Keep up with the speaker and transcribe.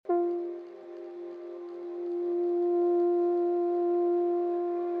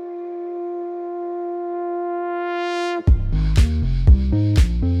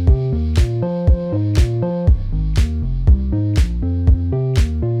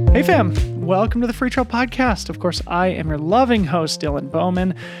Hey fam, welcome to the Free Trail Podcast. Of course, I am your loving host, Dylan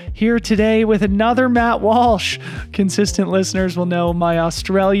Bowman, here today with another Matt Walsh. Consistent listeners will know my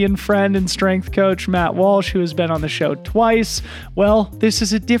Australian friend and strength coach, Matt Walsh, who has been on the show twice. Well, this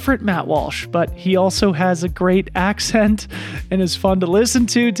is a different Matt Walsh, but he also has a great accent and is fun to listen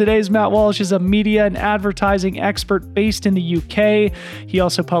to. Today's Matt Walsh is a media and advertising expert based in the UK. He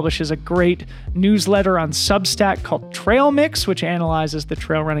also publishes a great newsletter on Substack called Trail Mix, which analyzes the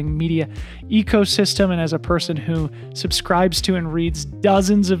trail running media ecosystem. And as a person who subscribes to and reads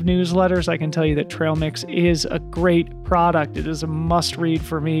dozens of newsletters, I can tell you that Trail Mix is a great product. It is a must read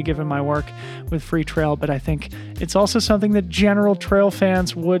for me given my work with Free Trail, but I think it's also something that general trail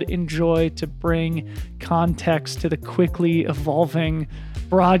fans would enjoy to bring context to the quickly evolving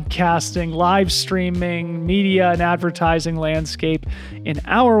broadcasting, live streaming, media, and advertising landscape in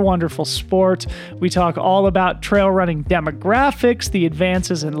our wonderful sport. We talk all about trail running demographics, the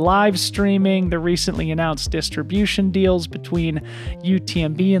advances in live streaming, the recently announced distribution deals between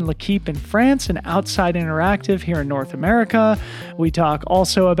UTMB and L'Equipe in France and Outside Interactive here in North America. We talk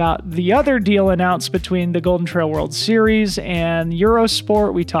also about the other deal announced between the Golden Trail World Series and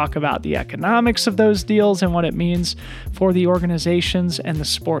Eurosport. We talk about the economics of those deals and what it means for the organizations and the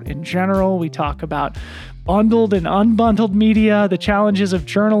sport in general. We talk about bundled and unbundled media, the challenges of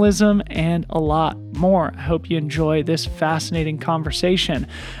journalism, and a lot more. I hope you enjoy this fascinating conversation.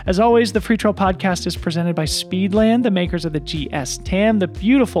 As always, the Free Trail Podcast is presented by Speedland, the makers of the GS Tam, the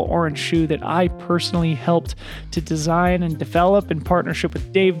beautiful orange shoe that I personally helped to design and develop in partnership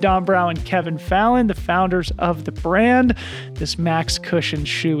with Dave Dombrow and Kevin Fallon, the founders of the brand. This max cushion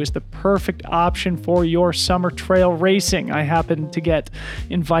shoe is the perfect option for your summer trail racing. I happened to get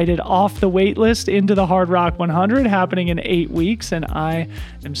invited off the wait list into the Hard Rock 100 happening in 8 weeks, and I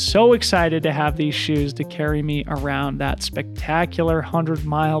am so excited to have these shoes to carry me around that spectacular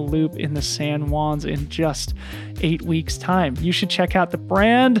 100-mile loop in the San Juans in just 8 weeks' time. You should check out the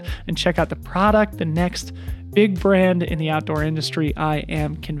brand and check out the product, the next big brand in the outdoor industry, I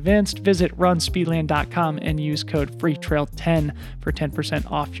am convinced. Visit runspeedland.com and use code FREETRAIL10 for 10%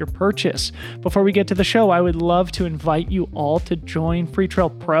 off your purchase. Before we get to the show, I would love to invite you all to join Free Trail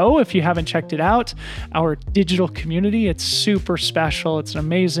Pro if you haven't checked it out. Our digital community, it's super special. It's an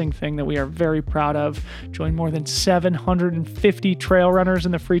amazing thing that we are very proud of. Join more than 750 trail runners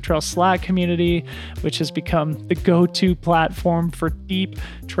in the Free Trail Slack community, which has become the go-to platform for deep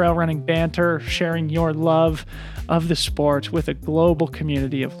trail running banter, sharing your love of the sport with a global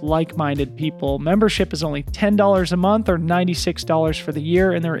community of like-minded people. Membership is only $10 a month or $96 for the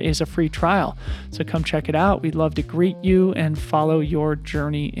year, and there is a free trial. So come check it out. We'd love to greet you and follow your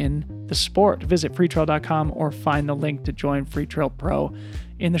journey in the sport. Visit freetrail.com or find the link to join Free Trail Pro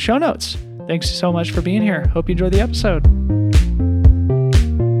in the show notes. Thanks so much for being here. Hope you enjoy the episode.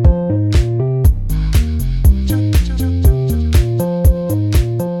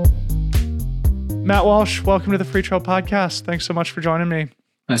 Matt Walsh, welcome to the Free Trail Podcast. Thanks so much for joining me.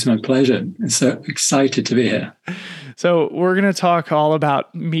 That's my pleasure. I'm so excited to be here. So we're going to talk all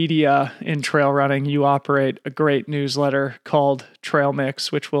about media in trail running. You operate a great newsletter called Trail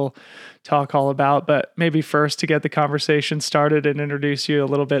Mix, which we'll talk all about. But maybe first, to get the conversation started and introduce you a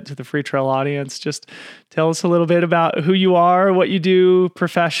little bit to the Free Trail audience, just tell us a little bit about who you are, what you do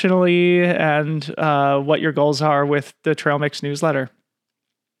professionally, and what your goals are with the Trail Mix newsletter.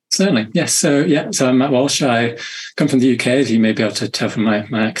 Certainly, yes. So I'm Matt Walsh. I come from the UK, as you may be able to tell from my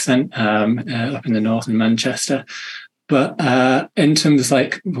accent, up in the north in Manchester. But in terms of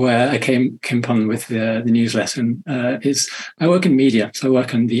like where I came upon with the newsletter is I work in media. So I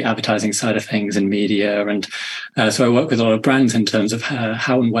work on the advertising side of things in media. And so I work with a lot of brands in terms of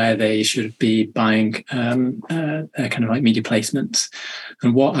how and where they should be buying kind of like media placements.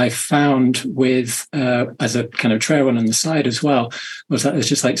 And what I found with as a kind of trail run on the side as well was that there's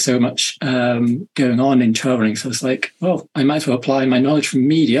just like so much going on in trail running. So it's like, well, I might as well apply my knowledge from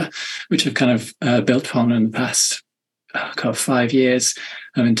media, which I've kind of built upon in the past kind of 5 years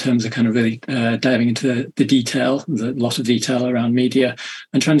in terms of kind of really diving into the detail, the lot of detail around media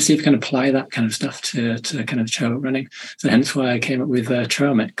and trying to see if we can apply that kind of stuff to kind of trail running. So hence why I came up with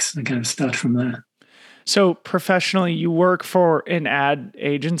Trail Mix and kind of start from there. So professionally, you work for an ad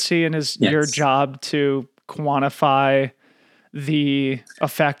agency, and is your job to quantify the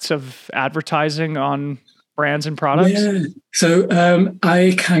effects of advertising on brands and products? So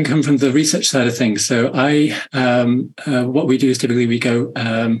I can come from the research side of things. So what we do is typically we go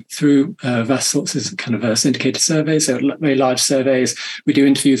through vast sources, kind of syndicated surveys, so very large surveys. We do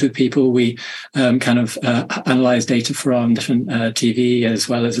interviews with people. We analyze data from different TV as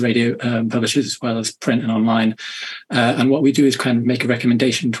well as radio publishers, as well as print and online. And what we do is kind of make a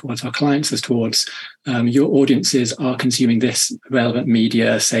recommendation towards our clients as towards your audiences are consuming this relevant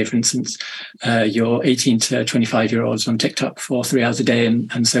media. Say, for instance, your 18 to 25-year-olds on TikTok for 3 hours a day.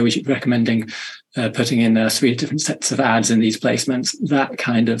 And so we should be recommending putting in 3 different sets of ads in these placements, that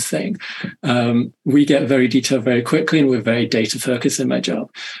kind of thing. We get very detailed very quickly, and we're very data focused in my job.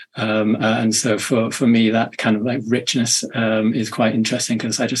 And so for me, that kind of like richness is quite interesting,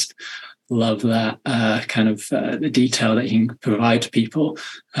 because I just love that the detail that you can provide to people,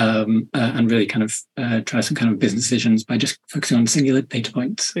 and really kind of drive some kind of business decisions by just focusing on singular data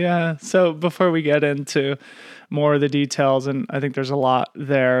points. Yeah. So before we get into more of the details, and I think there's a lot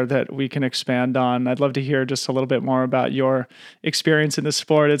there that we can expand on, I'd love to hear just a little bit more about your experience in the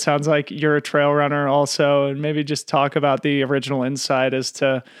sport. It sounds like you're a trail runner also, and maybe just talk about the original insight as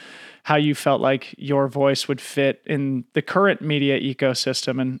to how you felt like your voice would fit in the current media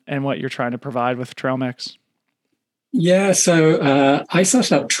ecosystem and what you're trying to provide with Trail Mix. Yeah, so I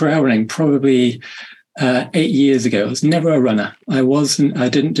started out trail running probably 8 years ago. I was never a runner. I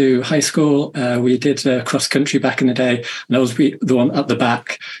didn't do high school. We did cross country back in the day, and I was the one at the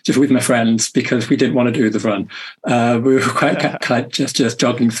back just with my friends because we didn't want to do the run. We were quite just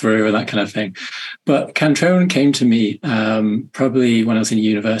jogging through and that kind of thing. But trail running came to me probably when I was in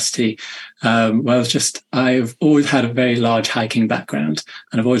university. I've always had a very large hiking background,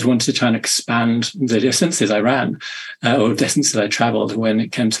 and I've always wanted to try and expand the distances I ran or distances I traveled when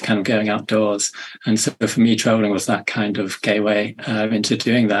it came to kind of going outdoors. And so for me, traveling was that kind of gateway into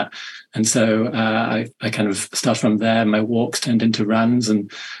doing that. And so I kind of started from there. My walks turned into runs,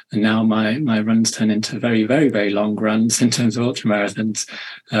 and now my runs turn into very, very, very long runs in terms of ultramarathons.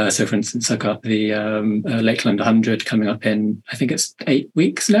 So, for instance, I've got the Lakeland 100 coming up in, I think it's 8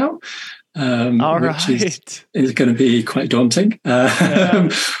 weeks now. Which is going to be quite daunting.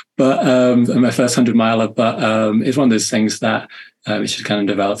 But my first 100 miler, but it's one of those things that we should kind of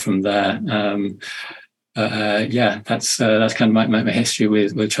develop from there. That's kind of my history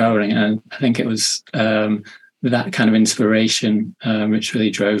with trail running, and I think it was that kind of inspiration which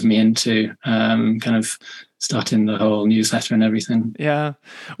really drove me into kind of starting the whole newsletter and everything. Yeah,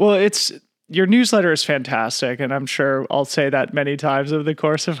 well, your newsletter is fantastic, and I'm sure I'll say that many times over the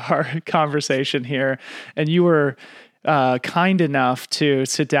course of our conversation here. And you were kind enough to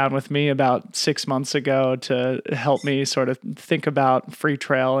sit down with me about 6 months ago to help me sort of think about Free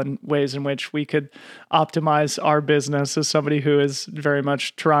Trail and ways in which we could optimize our business as somebody who is very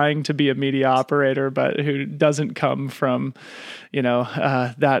much trying to be a media operator, but who doesn't come from,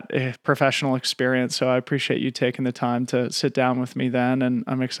 that professional experience. So I appreciate you taking the time to sit down with me then, and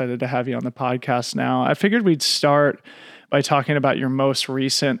I'm excited to have you on the podcast now. I figured we'd start by talking about your most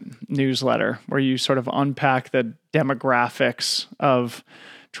recent newsletter, where you sort of unpack the demographics of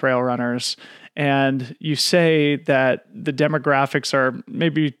trail runners. And you say that the demographics are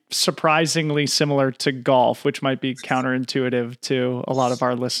maybe surprisingly similar to golf, which might be counterintuitive to a lot of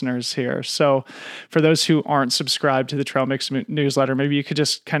our listeners here. So for those who aren't subscribed to the Trail Mix newsletter, maybe you could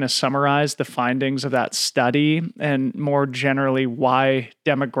just kind of summarize the findings of that study, and more generally, why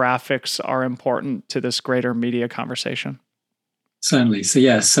demographics are important to this greater media conversation. Certainly.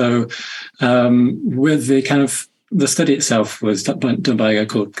 So with the kind of the study itself was done by a guy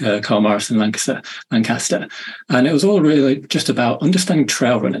called Carl Morrison Lancaster, and it was all really just about understanding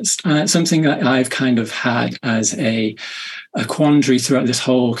trail runners. And it's something that I've kind of had as a quandary throughout this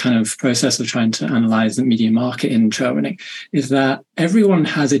whole kind of process of trying to analyze the media market in trail running, is that everyone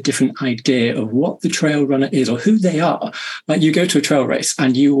has a different idea of what the trail runner is or who they are. Like, you go to a trail race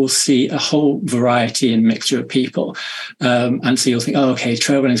and you will see a whole variety and mixture of people. And so you'll think,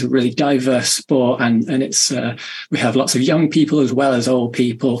 trail running is a really diverse sport, and it's we have lots of young people as well as old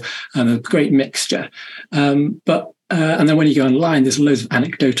people, and a great mixture. And then when you go online, there's loads of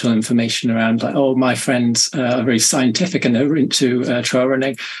anecdotal information around, like, my friends are very scientific and they're into trail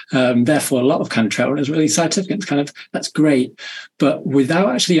running. Therefore, a lot of kind of trail runners are really scientific. It's that's great. But without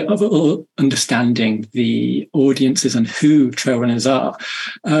actually understanding the audiences and who trail runners are,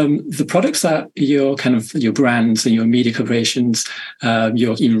 the products that your brands and your media corporations,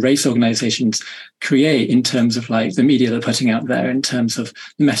 your even race organizations create in terms of like the media they're putting out there, in terms of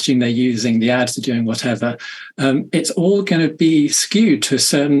the messaging they're using, the ads they're doing, whatever, it's all going to be skewed to a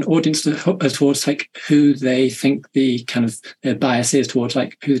certain audience towards like who they think the kind of their bias is towards,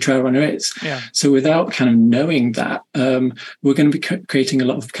 like who the trail runner is. Yeah. So without kind of knowing that, we're going to be creating a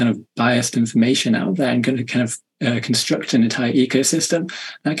lot of kind of biased information out there and going to kind of construct an entire ecosystem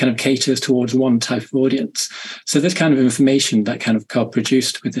that kind of caters towards one type of audience. So this kind of information that kind of Cobb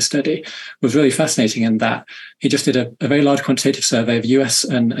produced with the study was really fascinating in that he just did a very large quantitative survey of US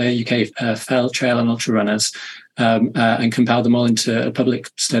and UK fell, trail and ultra runners, and compiled them all into a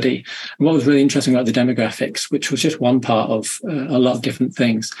public study. And what was really interesting about the demographics, which was just one part of a lot of different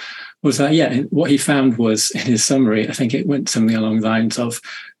things, was that, what he found was, in his summary, I think it went something along the lines of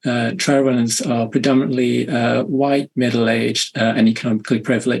trail runners are predominantly white, middle-aged, and economically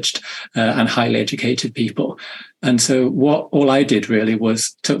privileged and highly educated people. And so all I did really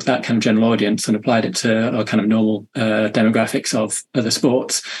was took that kind of general audience and applied it to our kind of normal demographics of other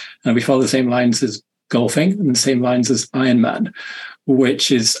sports. And we follow the same lines as golfing and the same lines as Ironman,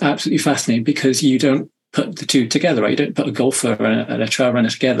 which is absolutely fascinating because you don't put the two together, right? You don't put a golfer and a trail runner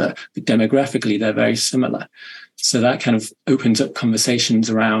together, but demographically they're very similar. So that kind of opens up conversations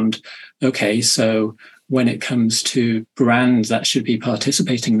around, okay, so when it comes to brands that should be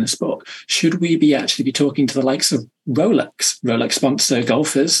participating in the sport, should we actually be talking to the likes of Rolex? Rolex sponsor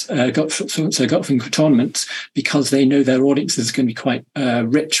golfers, sponsor golfing tournaments because they know their audience is going to be quite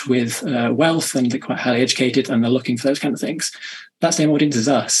rich with wealth and they're quite highly educated and they're looking for those kind of things. That same audience is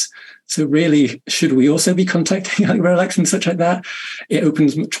us. So really, should we also be contacting like Rolex and such like that? It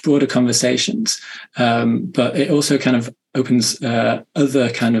opens much broader conversations, but it also kind of opens other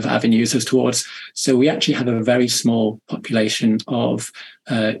kind of avenues as towards. So we actually have a very small population of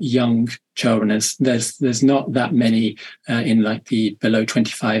young trail runners. There's not that many in like the below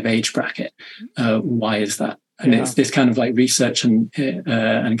 25 age bracket. Why is that? And it's this kind of like research and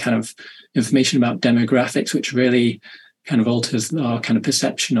kind of information about demographics, which really kind of alters our kind of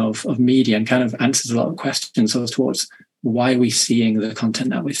perception of media and kind of answers a lot of questions as towards why are we seeing the content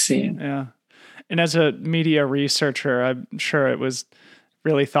that we're seeing. Yeah. And as a media researcher, I'm sure it was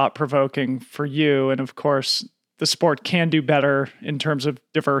really thought-provoking for you. And of course, the sport can do better in terms of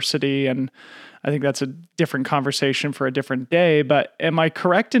diversity. And I think that's a different conversation for a different day. But am I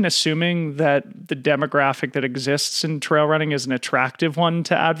correct in assuming that the demographic that exists in trail running is an attractive one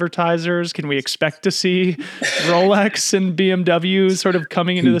to advertisers? Can we expect to see Rolex and BMW sort of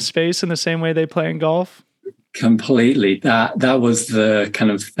coming into the space in the same way they play in golf? Completely. That was the kind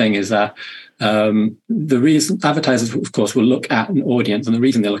of thing, is that the reason advertisers, of course, will look at an audience, and the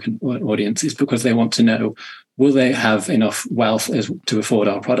reason they look at an audience is because they want to know, will they have enough wealth to afford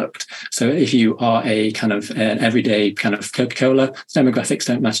our product? So if you are a kind of an everyday kind of Coca-Cola, demographics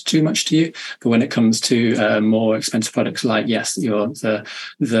don't matter too much to you. But when it comes to more expensive products like,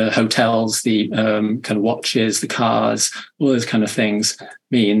 the hotels, the kind of watches, the cars, all those kind of things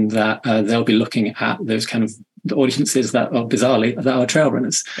mean that they'll be looking at those kind of the audiences that are bizarrely that are trail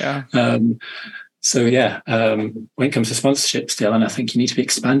runners. Yeah. When it comes to sponsorship still, and I think you need to be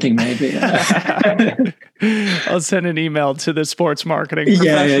expanding maybe. I'll send an email to the sports marketing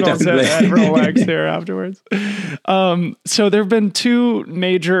professionals at Rolex there afterwards. So there have been two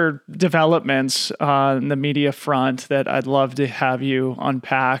major developments on the media front that I'd love to have you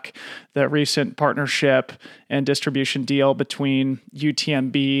unpack. The recent partnership and distribution deal between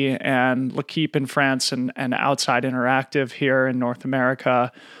UTMB and L'Équipe in France and Outside Interactive here in North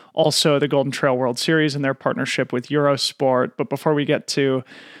America. Also, the Golden Trail World Series and their partnership with Eurosport. But before we get to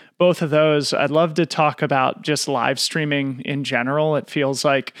both of those, I'd love to talk about just live streaming in general. It feels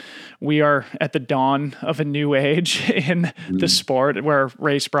like we are at the dawn of a new age in the sport, where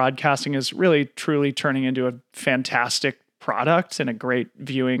race broadcasting is really, truly turning into a fantastic product and a great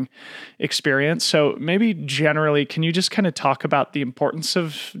viewing experience. So maybe generally, can you just kind of talk about the importance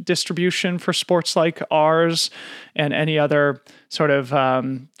of distribution for sports like ours and any other sort of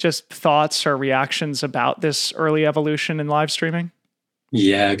just thoughts or reactions about this early evolution in live streaming?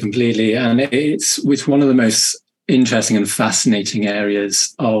 Yeah, completely. And it's one of the most interesting and fascinating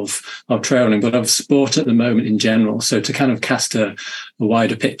areas of trailing, but of sport at the moment in general. So to kind of cast a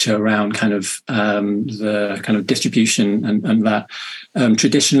wider picture around kind of the kind of distribution and that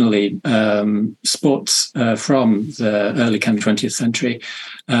traditionally sports from the early kind of 20th century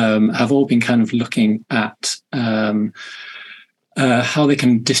have all been kind of looking at kind of the kind of distribution and that traditionally sports from the early kind of 20th century have all been kind of looking at kind of the kind of distribution and that traditionally sports from the early kind of 20th century have all been kind of looking at kind of the kind of distribution and that traditionally sports from the early kind of 20th century have all been kind of looking at how they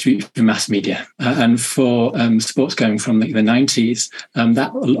can distribute through mass media. And for sports going from the 90s,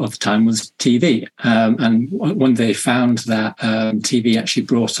 that a lot of the time was TV. And when they found that TV actually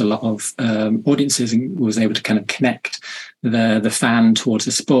brought a lot of audiences and was able to kind of connect the fan towards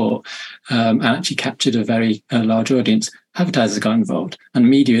the sport, and actually captured a very large audience, advertisers got involved, and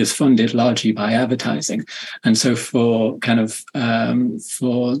media is funded largely by advertising. And so for the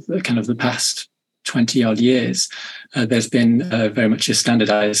past 20 odd years, there's been very much a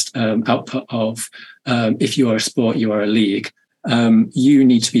standardized output of if you are a sport, you are a league. You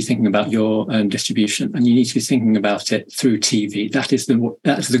need to be thinking about your distribution, and you need to be thinking about it through TV. That's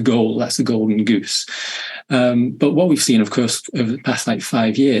the goal. That's the golden goose. But what we've seen, of course, over the past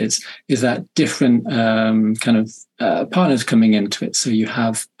 5 years is that different partners coming into it. So you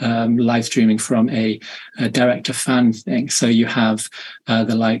have live streaming from a direct to fan thing. So you have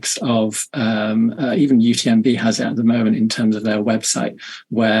the likes of even UTMB has it at the moment in terms of their website,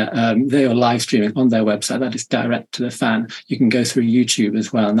 where they are live streaming on their website. That is direct to the fan. You can go through YouTube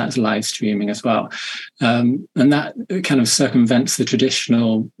as well, and that's live streaming as well. And that kind of circumvents the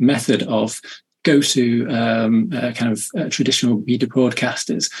traditional method of go to traditional media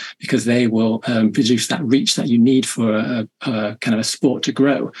broadcasters, because they will produce that reach that you need for a kind of a sport to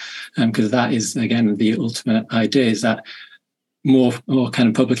grow. Because that is, again, the ultimate idea, is that more kind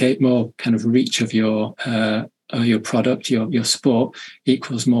of publicate, more kind of reach of your product, your sport,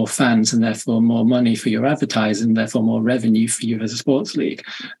 equals more fans, and therefore more money for your advertising, and therefore more revenue for you as a sports league.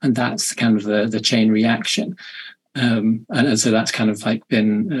 And that's kind of the chain reaction. And so that's kind of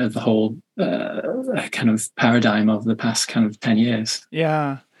been the whole kind of paradigm of the past kind of 10 years.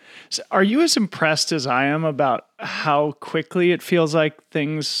 Yeah. So are you as impressed as I am about how quickly it feels like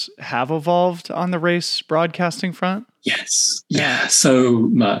things have evolved on the race broadcasting front? Yes. Yeah. So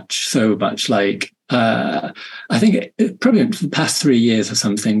much. I think probably for the past 3 years or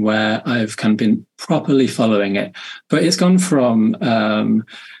something, where I've kind of been properly following it, but it's gone from,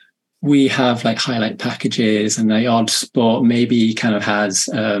 we have highlight packages, and the odd sport maybe kind of has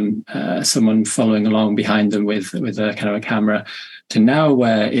someone following along behind them with a kind of a camera, to now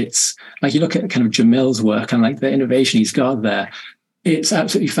where it's you look at kind of Jamil's work and the innovation he's got there. It's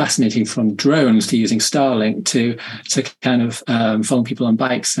absolutely fascinating, from drones to using Starlink to kind of following people on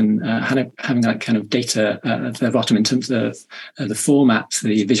bikes and having that kind of data at the bottom in terms of the formats,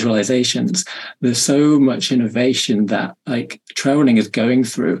 the visualizations. There's so much innovation that trailing is going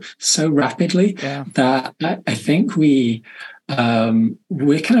through so rapidly that I think I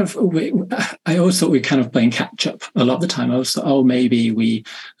always thought we're kind of playing catch up a lot of the time. I was thought, maybe we're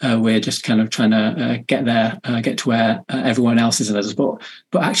just kind of trying to get to where everyone else is as a sport.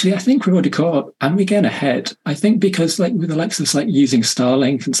 But actually, I think we're already caught up, and we're getting ahead. I think because with the likes of using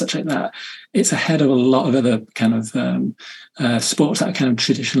Starlink and such like that, it's ahead of a lot of other kind of sports that are kind of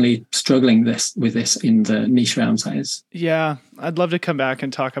traditionally struggling with this in the niche realm size. Yeah, I'd love to come back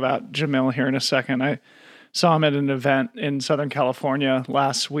and talk about Jamil here in a second. I saw him at an event in Southern California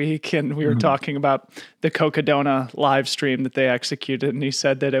last week, and we were talking about the Cocodona live stream that they executed. And he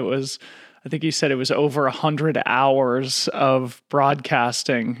said that it was over 100 hours of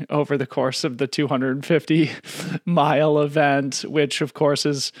broadcasting over the course of the 250-mile event, which of course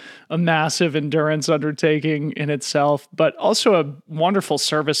is a massive endurance undertaking in itself, but also a wonderful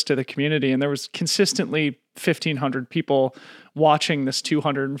service to the community. And there was consistently 1,500 people watching this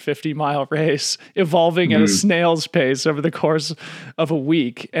 250-mile race evolving at a snail's pace over the course of a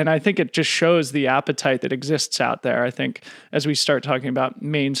week. And I think it just shows the appetite that exists out there. I think as we start talking about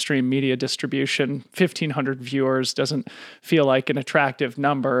mainstream media distribution, 1,500 viewers doesn't feel like an attractive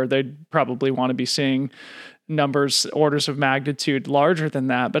number. They'd probably want to be seeing numbers, orders of magnitude larger than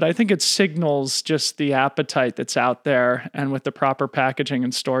that. But I think it signals just the appetite that's out there, and with the proper packaging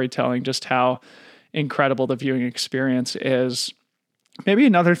and storytelling, just how incredible the viewing experience is. Maybe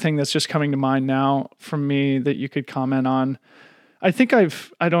another thing that's just coming to mind now from me that you could comment on. I think I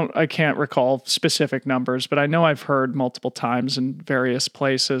can't recall specific numbers, but I know I've heard multiple times in various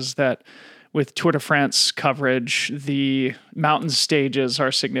places that with Tour de France coverage, the mountain stages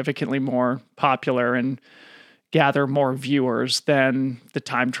are significantly more popular and gather more viewers than the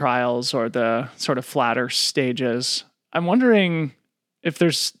time trials or the sort of flatter stages. I'm wondering if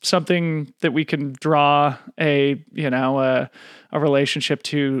there's something that we can draw a relationship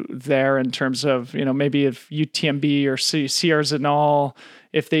to there in terms of, maybe if UTMB or Sierra Zinal,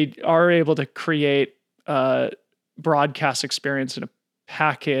 if they are able to create a broadcast experience in a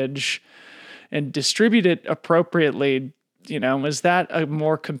package and distribute it appropriately, is that a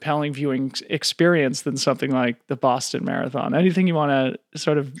more compelling viewing experience than something like the Boston Marathon? Anything you want to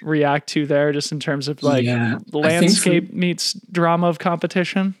sort of react to there, just in terms of like landscape meets drama of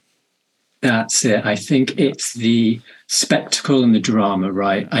competition? That's it. I think it's the spectacle and the drama,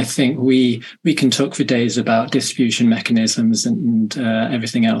 right? I think we can talk for days about distribution mechanisms and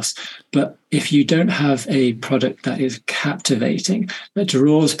everything else, but if you don't have a product that is captivating, that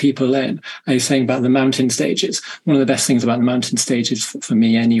draws people in, I was saying about the mountain stages. One of the best things about the mountain stages, for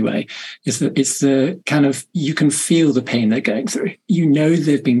me anyway, is that it's the kind of, you can feel the pain they're going through.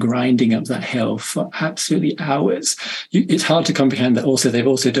 They've been grinding up that hill for absolutely hours. It's hard to comprehend that also they've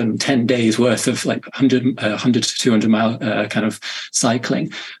also done 10 days worth of like 100 to 200 mile kind of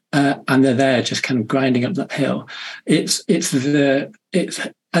cycling. And they're there just kind of grinding up that hill. It's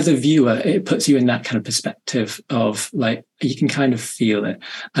as a viewer, it puts you in that kind of perspective of like, you can kind of feel it.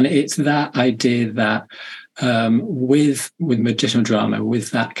 And it's that idea that with additional drama,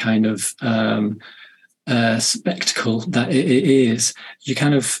 with that kind of spectacle that it is, you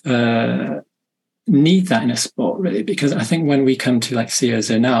kind of need that in a sport, really, because I think when we come to like Sio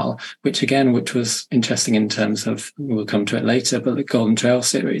Zonal, which was interesting in terms of, we'll come to it later, but the Golden Trail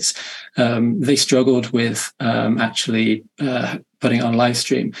series, they struggled with actually putting it on live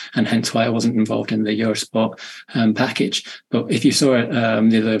stream, and hence why I wasn't involved in the Eurosport package. But if you saw it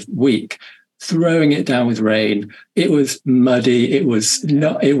the other week, throwing it down with rain, it was muddy. It was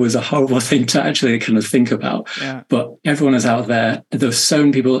a horrible thing to actually kind of think about. Yeah. But everyone is out there. There were so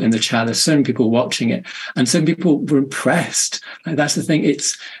many people in the chat. There's so many people watching it, and some people were impressed. Like, that's the thing.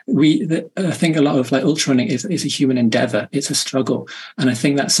 I think a lot of like ultra running is a human endeavor. It's a struggle, and I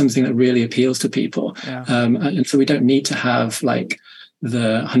think that's something that really appeals to people. Yeah. And so we don't need to have like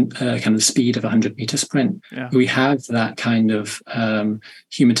the kind of speed of a 100-meter sprint. Yeah. We have that kind of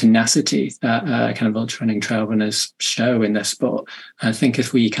human tenacity that kind of ultra running trail runners show in their sport. I think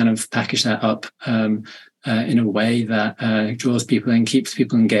if we kind of package that up in a way that draws people in, keeps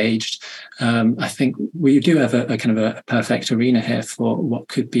people engaged, I think we do have a kind of a perfect arena here for what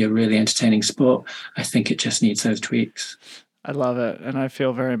could be a really entertaining sport. I think it just needs those tweaks. I love it. And I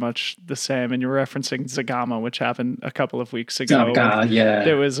feel very much the same. And you're referencing Zagama, which happened a couple of weeks ago. Oh, God, yeah.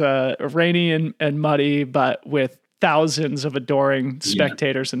 It was rainy and muddy, but with thousands of adoring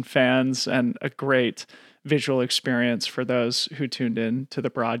spectators and fans, and a great visual experience for those who tuned in to the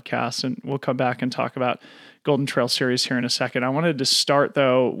broadcast. And we'll come back and talk about Golden Trail Series here in a second. I wanted to start,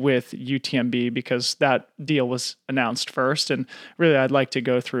 though, with UTMB because that deal was announced first. And really, I'd like to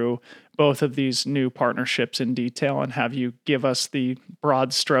go through both of these new partnerships in detail and have you give us the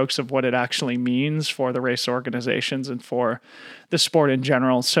broad strokes of what it actually means for the race organizations and for the sport in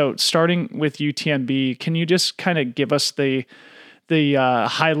general. So starting with UTMB, can you just kind of give us the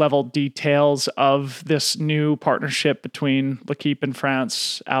high-level details of this new partnership between L'Équipe in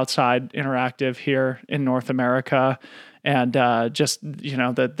France, Outside Interactive here in North America, and just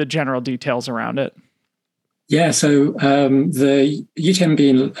the general details around it? Yeah, so the UTMB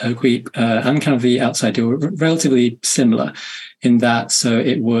and L'Équipe and kind of the Outside deal were relatively similar in that. So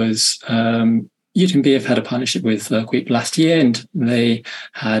it was UTMB have had a partnership with L'Équipe last year, and they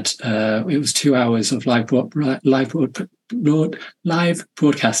had it was 2 hours of live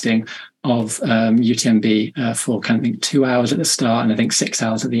broadcasting of UTMB for kind of, I think, 2 hours at the start and I think 6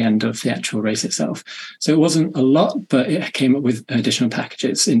 hours at the end of the actual race itself. So it wasn't a lot, but it came up with additional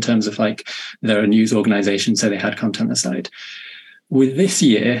packages in terms of like they're a news organization, so they had content aside. With this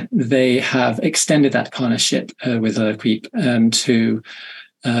year, they have extended that partnership with L'Équipe to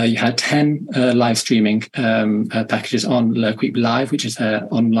you had 10 live streaming packages on L'Équipe Live, which is their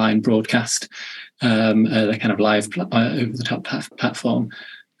online broadcast, the kind of live over-the-top platform.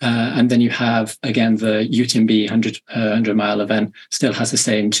 And then you have, again, the UTMB 100-mile event still has the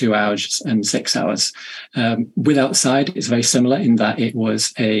same 2 hours and 6 hours. With Outside, it's very similar in that it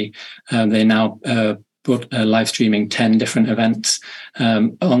was they now live streaming 10 different events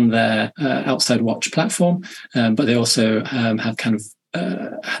on their Outside Watch platform, but they also have kind of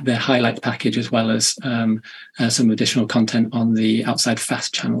their highlight package as well as some additional content on the Outside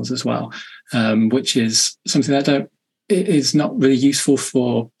Fast channels as well, which is something that it is not really useful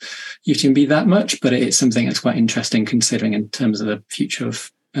for UTMB that much, but it's something that's quite interesting considering in terms of the future of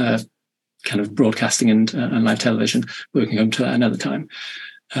kind of broadcasting and live television. We can come to that another time.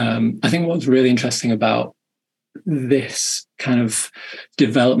 I think what's really interesting about this kind of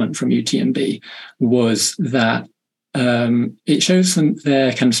development from UTMB was that it shows them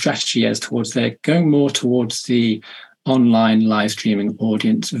their kind of strategy as towards they're going more towards the online live streaming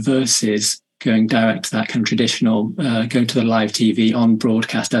audience versus going direct to that kind of traditional, going to the live TV on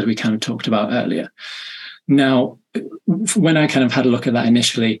broadcast, as we kind of talked about earlier. Now, when I kind of had a look at that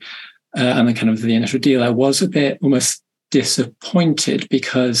initially, and the kind of the initial deal, I was a bit almost disappointed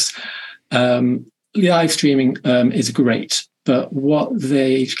because live streaming is great. But what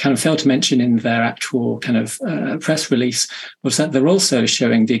they kind of failed to mention in their actual kind of press release was that they're also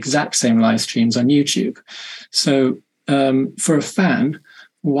showing the exact same live streams on YouTube. So for a fan,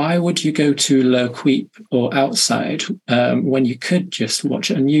 why would you go to Le Quip or Outside when you could just watch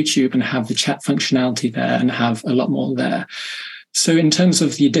it on YouTube and have the chat functionality there and have a lot more there? So in terms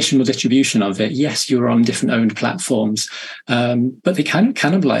of the additional distribution of it, yes, you're on different owned platforms, but they kind of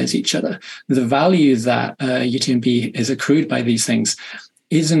cannibalize each other. The value that UTMB is accrued by these things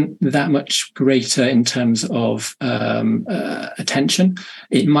isn't that much greater in terms of attention.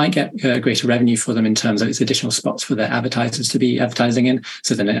 It might get greater revenue for them in terms of its additional spots for their advertisers to be advertising in.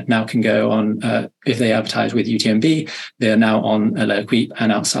 So then it now can go on, if they advertise with UTMB, they're now on Le Quip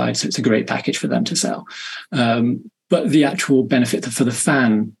and Outside. So it's a great package for them to sell. But the actual benefit for the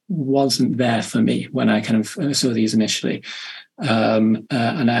fan wasn't there for me when I kind of saw these initially. And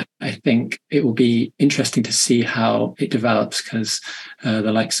I think it will be interesting to see how it develops because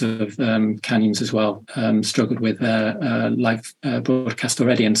the likes of Canyons as well struggled with live broadcast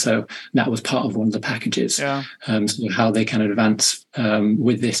already. And so that was part of one of the packages. Yeah. So how they can advance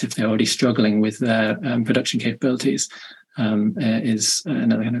with this if they're already struggling with their production capabilities is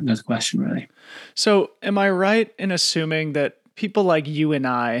another question, really. So am I right in assuming that people like you and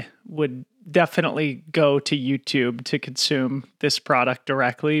I would definitely go to YouTube to consume this product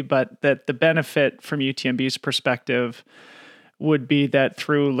directly, but that the benefit from UTMB's perspective would be that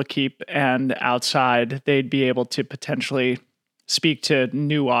through Le Quip and Outside, they'd be able to potentially speak to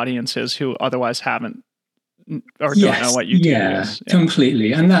new audiences who otherwise haven't or don't know what UTMB is. Yeah,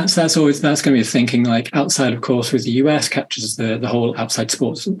 completely. And that's going to be thinking like Outside, of course, with the US captures the whole outside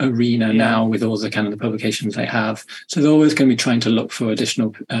sports arena now with all the kind of the publications they have. So they're always going to be trying to look for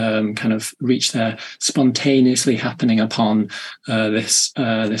additional kind of reach there spontaneously happening upon this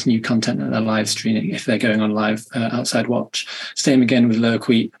new content that they're live streaming if they're going on live Outside Watch. Same again with Le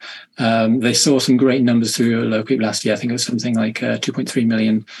Quip. They saw some great numbers through Le Quip last year. I think it was something like 2.3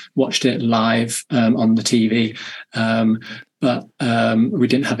 million watched it live on the TV. But we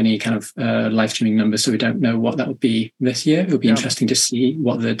didn't have any kind of live streaming numbers, so we don't know what that would be this year. It would be interesting to see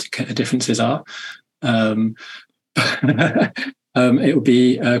what the differences are. It would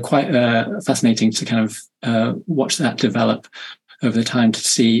be quite fascinating to kind of watch that develop over the time to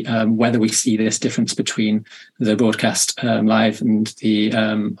see whether we see this difference between the broadcast live and the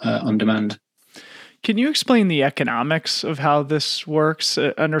on demand. Can you explain the economics of how this works?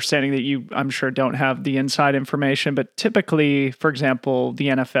 Understanding that you, I'm sure, don't have the inside information, but typically, for example, the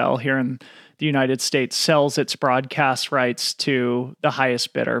NFL here in the United States sells its broadcast rights to the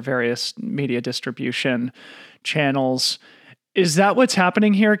highest bidder, various media distribution channels. Is that what's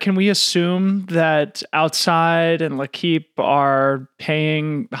happening here? Can we assume that Outside and Le Quip are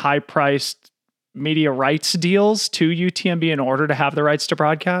paying high-priced media rights deals to UTMB in order to have the rights to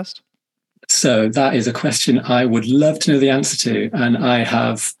broadcast? So that is a question I would love to know the answer to. And I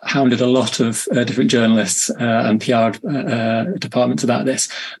have hounded a lot of different journalists and PR departments about this.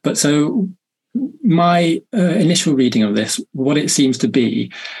 But so my initial reading of this, what it seems to be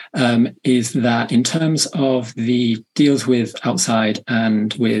is that in terms of the deals with Outside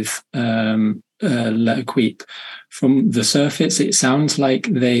and with Le Quip, from the surface, it sounds like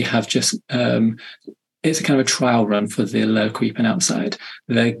they have just, it's a kind of a trial run for the Le Quip and Outside.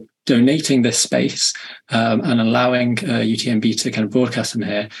 They're donating this space and allowing UTMB to kind of broadcast them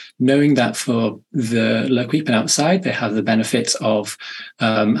here, knowing that for the Le Quip and Outside, they have the benefits of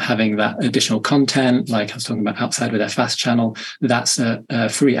having that additional content, like I was talking about Outside with their fast channel. That's a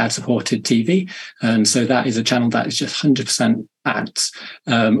free ad-supported TV. And so that is a channel that is just 100% ads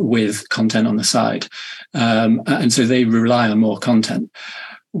with content on the side. And so they rely on more content.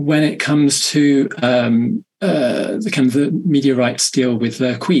 When it comes to the kind of the media rights deal with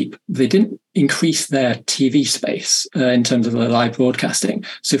Le Quip, they didn't increase their TV space in terms of the live broadcasting.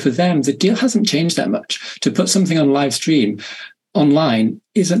 So for them, the deal hasn't changed that much. To put something on live stream online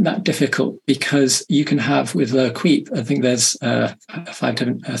isn't that difficult because you can have with Le Quip, I think there's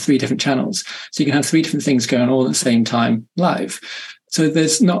 3 different channels. So you can have 3 different things going on all at the same time live. So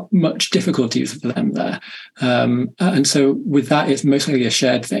there's not much difficulty for them there. And so with that, it's mostly a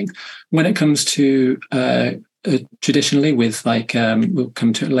shared thing. When it comes to traditionally with like, we'll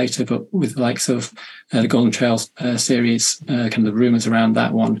come to it later, but with the likes of the Golden Trails series, kind of the rumors around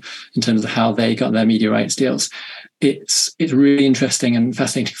that one in terms of how they got their media rights deals, it's really interesting and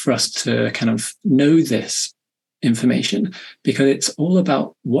fascinating for us to kind of know this information, because it's all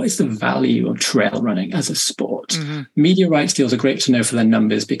about what is the value of trail running as a sport. Media rights deals are great to know for their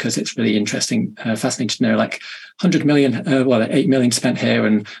numbers, because it's really interesting, fascinating to know, like 100 million, 8 million spent here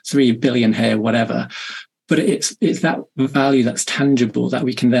and 3 billion here, whatever. But it's that value that's tangible that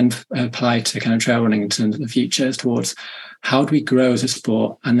we can then apply to kind of trail running into the future, towards how do we grow as a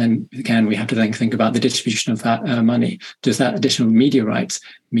sport? And then again, we have to then think about the distribution of that money. Does that additional media rights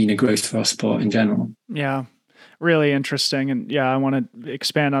mean a growth for our sport in general? Yeah, really interesting. And yeah, I want to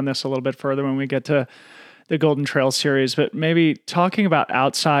expand on this a little bit further when we get to the Golden Trail series, but maybe talking about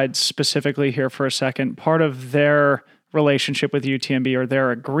Outside specifically here for a second. Part of their relationship with UTMB, or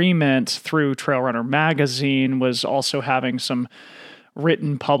their agreement through Trail Runner magazine, was also having some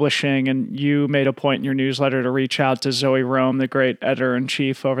written publishing. And you made a point in your newsletter to reach out to Zoe Rome, the great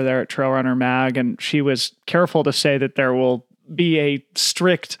editor-in-chief over there at Trail Runner Mag. And she was careful to say that there will be a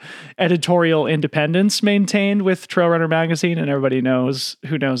strict editorial independence maintained with Trail Runner magazine. And everybody who knows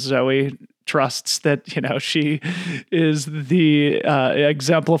Zoe trusts that, she is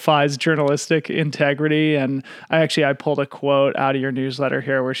exemplifies journalistic integrity. And I pulled a quote out of your newsletter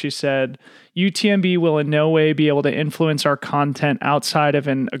here where she said, UTMB will in no way be able to influence our content outside of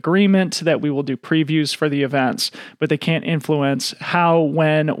an agreement that we will do previews for the events, but they can't influence how,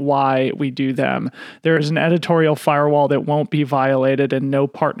 when, why we do them. There is an editorial firewall that won't be violated, and no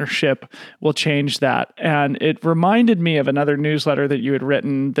partnership will change that. And it reminded me of another newsletter that you had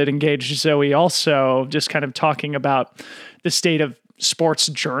written that engaged Zoe also, just kind of talking about the state of sports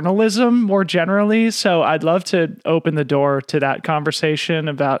journalism more generally. So I'd love to open the door to that conversation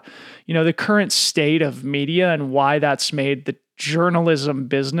about, the current state of media and why that's made the journalism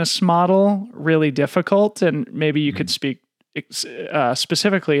business model really difficult. And maybe you could speak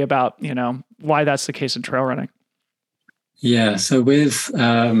specifically about, why that's the case in trail running. Yeah. So with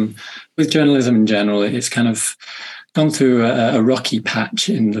journalism in general, it's kind of gone through a rocky patch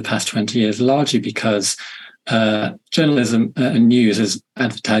in the past 20 years, largely because journalism and news as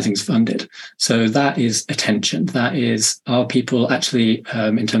advertising is funded. So that is attention. That is, are people actually,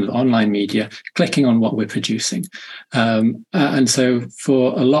 in terms of online media, clicking on what we're producing? And so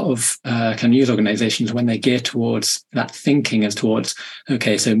for a lot of kind of news organizations, when they gear towards that thinking as towards,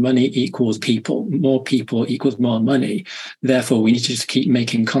 okay, so money equals people equals more money. Therefore, we need to just keep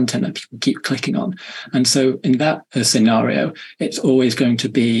making content that people keep clicking on. And so in that scenario, it's always going to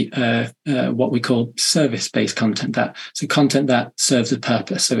be what we call service-based content, content that serves a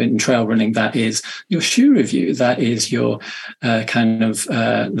purpose. So in trail running, that is your shoe review, that is your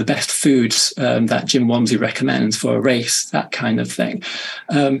the best foods that Jim Wamsley recommends for a race, that kind of thing.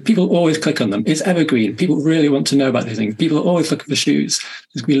 People always click on them. It's evergreen. People really want to know about these things. People are always looking for shoes.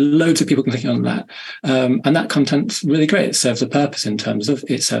 There's going to be loads of people clicking on that. And that content's really great. It serves a purpose in terms of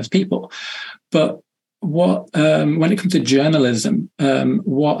it serves people. But when it comes to journalism,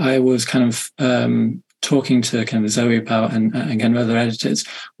 what I was kind of talking to kind of Zoe about and kind of other editors,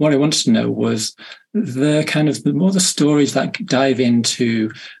 what I wanted to know was the stories that dive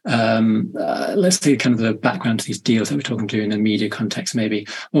into, let's say, kind of the background to these deals that we're talking to in a media context, maybe,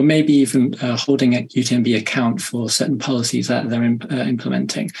 or maybe even holding a UTMB account for certain policies that they're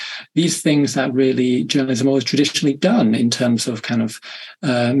implementing. These things that really journalism always traditionally done in terms of kind of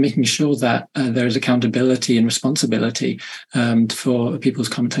making sure that there is accountability and responsibility for people's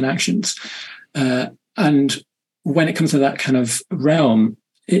comments and actions. And when it comes to that kind of realm,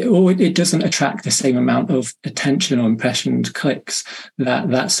 it doesn't attract the same amount of attention or impressions, clicks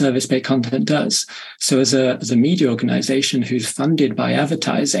that service-based content does. So as a media organization who's funded by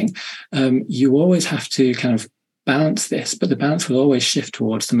advertising, you always have to kind of balance this, but the balance will always shift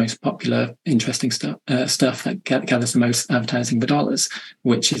towards the most popular, interesting stuff that gathers the most advertising for dollars,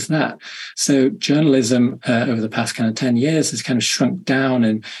 which is that. So journalism over the past kind of 10 years has kind of shrunk down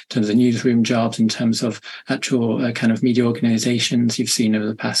in terms of newsroom jobs, in terms of actual kind of media organizations. You've seen over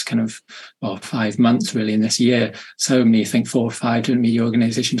the past kind of 5 months, really, in this year, so many, I think 4 or 5 different media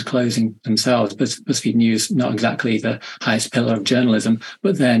organizations closing themselves. BuzzFeed News, not exactly the highest pillar of journalism,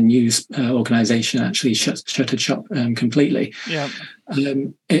 but their news organization actually shuttered shop completely. Yeah.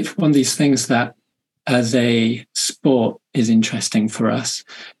 It's one of these things that as a sport is interesting for us,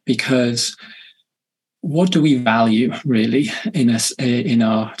 because what do we value really in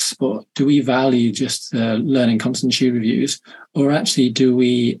our sport? Do we value just learning constant shoe reviews, or actually do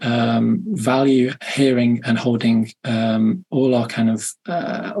we value hearing and holding all our kind of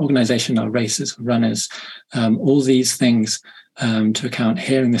organization, our racers, runners, all these things to account,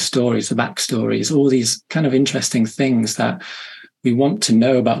 hearing the stories, the backstories, all these kind of interesting things that we want to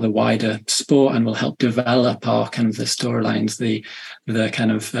know about the wider sport, and will help develop our kind of the storylines, the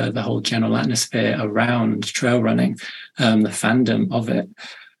kind of the whole general atmosphere around trail running, the fandom of it.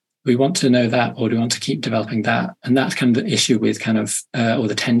 We want to know that, or do we want to keep developing that? And that's kind of the issue with kind of, or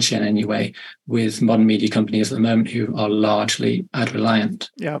the tension anyway, with modern media companies at the moment who are largely ad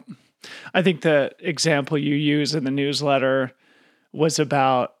reliant. Yeah. I think the example you use in the newsletter was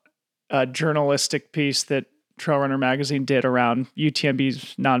about a journalistic piece that Trail Runner Magazine did around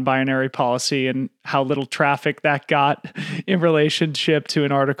UTMB's non-binary policy and how little traffic that got in relationship to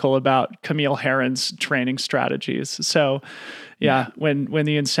an article about Camille Herron's training strategies. So yeah, when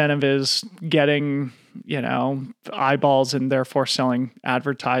the incentive is getting, eyeballs and therefore selling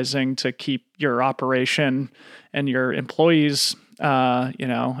advertising to keep your operation and your employees,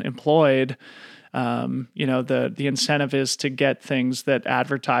 employed, the incentive is to get things that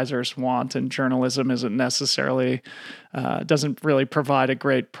advertisers want, and journalism isn't necessarily, doesn't really provide a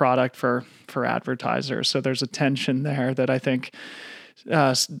great product for advertisers. So there's a tension there that I think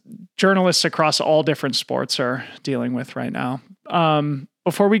journalists across all different sports are dealing with right now.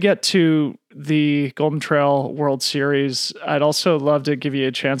 Before we get to the Golden Trail World Series, I'd also love to give you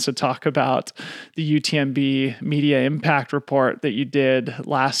a chance to talk about the UTMB Media Impact Report that you did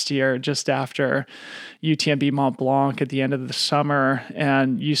last year, just after UTMB Mont Blanc at the end of the summer.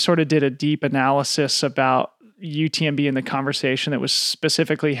 And you sort of did a deep analysis about UTMB and the conversation that was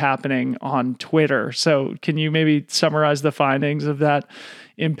specifically happening on Twitter. So can you maybe summarize the findings of that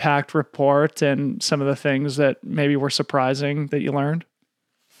impact report and some of the things that maybe were surprising that you learned?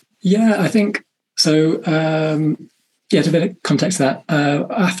 Yeah, I think so. To a bit of context to that,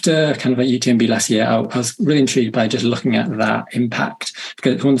 after kind of a UTMB last year, I was really intrigued by just looking at that impact,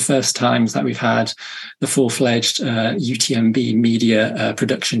 because it's one of the first times that we've had the full-fledged UTMB media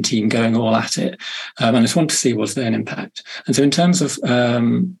production team going all at it. And I just wanted to see, was there an impact? And so in terms of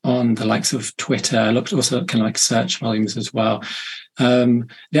on the likes of Twitter, I looked also at kind of like search volumes as well. The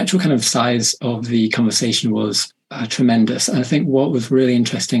actual kind of size of the conversation was tremendous. And I think what was really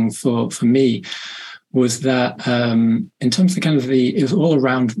interesting for me was that in terms of kind of it was all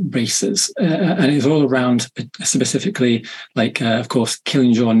around races, and it was all around specifically, like, of course,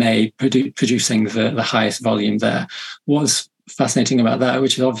 Kylian Jornet producing the highest volume there. Was fascinating about that,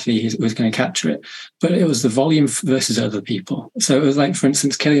 which is obviously he was going to capture it, but it was the volume versus other people. So it was like, for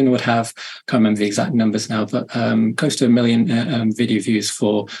instance, Kylian would have, can't remember the exact numbers now, but close to 1 million video views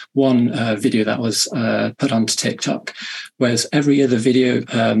for one video that was put onto TikTok, whereas every other video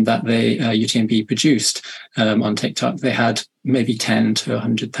that they UTMB produced on TikTok, they had maybe 10 to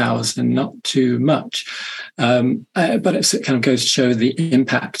 100,000, not too much. But it kind of goes to show the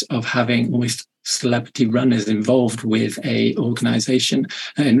impact of having almost celebrity runners involved with a organization,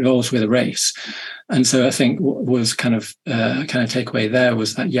 involved with a race. And so I think what was kind of takeaway there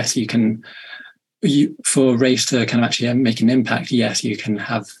was that, yes, for a race to kind of actually make an impact, yes, you can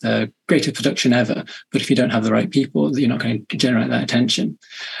have the greatest production ever, but if you don't have the right people, you're not going to generate that attention.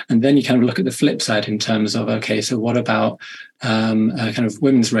 And then you kind of look at the flip side in terms of, okay, so what about kind of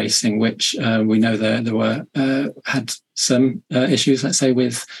women's racing, which we know there were had some issues, let's say,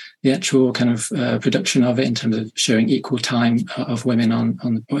 with the actual kind of production of it in terms of showing equal time of women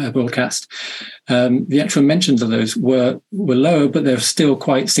on the broadcast. The actual mentions of those were lower, but they're still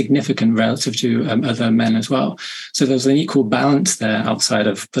quite significant relative to other men as well. So there's an equal balance there, outside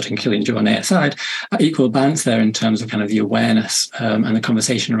of putting Kylian Jornet aside, equal balance there in terms of kind of the awareness and the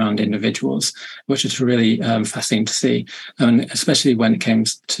conversation around individuals, which is really fascinating to see. And especially when it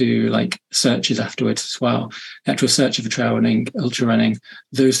comes to like searches afterwards as well. The actual search of trail running, ultra running,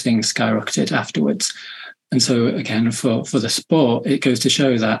 those things skyrocketed afterwards. And so again, for the sport, it goes to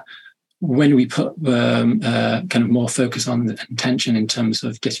show that when we put kind of more focus on the intention in terms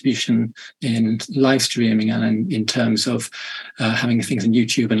of distribution in live streaming and in terms of having things on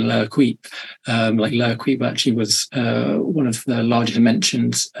YouTube and Lower Queep, like Lower Queep actually was one of the larger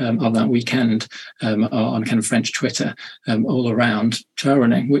mentions of that weekend on kind of French Twitter all around trail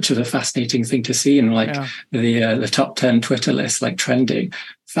running, which was a fascinating thing to see. And like the top 10 Twitter list, like trending,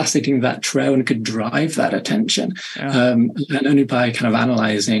 fascinating that trail and could drive that attention. And only by kind of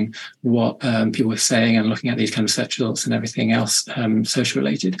analyzing what people were saying and looking at these kind of search results and everything else social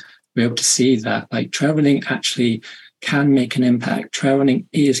related, we're able to see that like trail running actually can make an impact. Trail running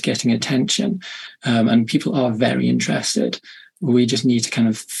is getting attention and people are very interested. We just need to kind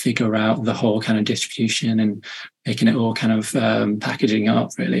of figure out the whole kind of distribution and making it all kind of packaging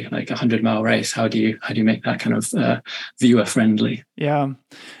up, really, like a 100-mile race. How do you make that kind of viewer friendly? Yeah,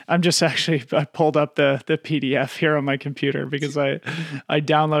 I'm just I pulled up the PDF here on my computer because I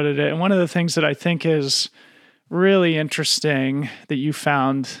downloaded it. And one of the things that I think is really interesting that you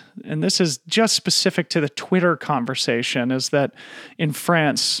found, and this is just specific to the Twitter conversation, is that in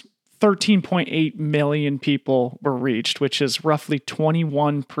France, 13.8 million people were reached, which is roughly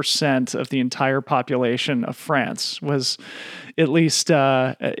 21% of the entire population of France. Was at least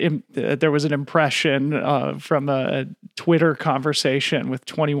there was an impression from a Twitter conversation with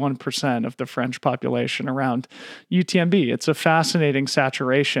 21% of the French population around UTMB. It's a fascinating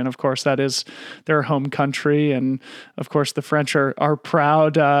saturation. Of course, that is their home country, and of course, the French are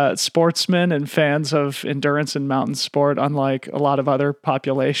proud sportsmen and fans of endurance and mountain sport, unlike a lot of other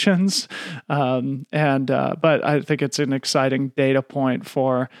populations. But I think it's an exciting data point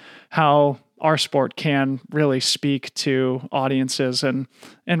for how our sport can really speak to audiences and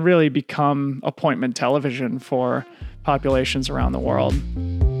really become appointment television for populations around the world.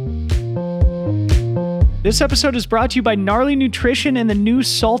 This episode is brought to you by Gnarly Nutrition and the new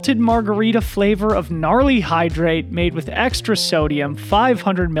salted margarita flavor of Gnarly Hydrate, made with extra sodium,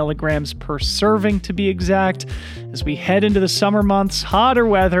 500 milligrams per serving to be exact. As we head into the summer months, hotter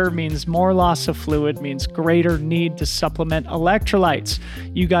weather means more loss of fluid, means greater need to supplement electrolytes.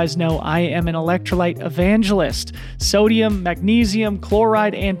 You guys know I am an electrolyte evangelist. Sodium, magnesium,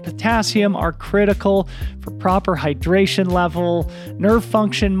 chloride, and potassium are critical for proper hydration level, nerve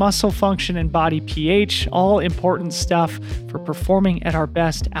function, muscle function, and body pH. All important stuff for performing at our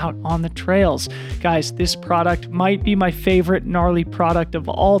best out on the trails. Guys, this product might be my favorite Gnarly product of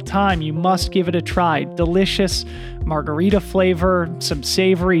all time. You must give it a try. Delicious margarita flavor, some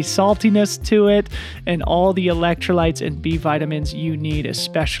savory saltiness to it, and all the electrolytes and B vitamins you need,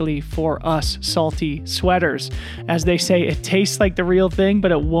 especially for us salty sweaters. As they say, it tastes like the real thing,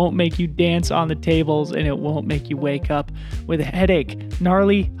 but it won't make you dance on the tables, and it won't make you wake up with a headache.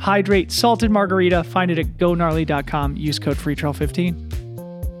 Gnarly Hydrate Salted Margarita. Find it at GoGnarly.com. Use code FreeTrail15.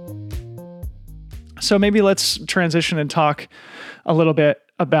 So maybe let's transition and talk a little bit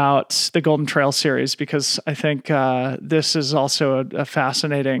about the Golden Trail series, because I think this is also a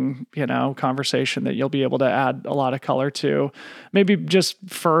fascinating, conversation that you'll be able to add a lot of color to. Maybe just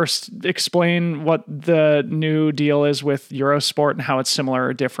first explain what the new deal is with Eurosport and how it's similar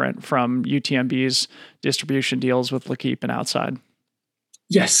or different from UTMB's distribution deals with L'Équipe and Outside.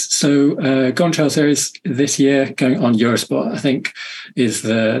 Yes. So Golden Trail Series this year going on Eurosport, I think, is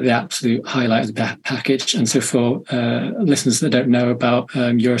the absolute highlight of the package. And so for listeners that don't know about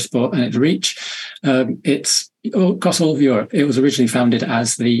Eurosport and its reach, it's across all of Europe. It was originally founded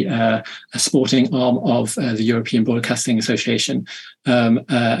as the a sporting arm of the European Broadcasting Association,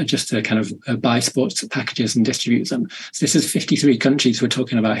 just to kind of buy sports packages and distribute them. So this is 53 countries we're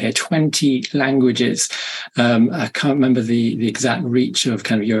talking about here, 20 languages. I can't remember the exact reach of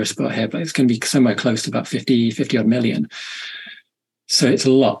kind of Eurosport here, but it's going to be somewhere close to about 50 odd million. So it's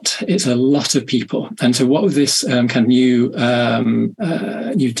a lot. It's a lot of people. And so what this kind of new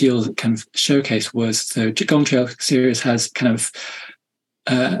deal kind of showcase was, the Golden Trail Series has kind of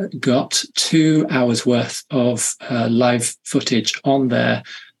got 2 hours worth of live footage on their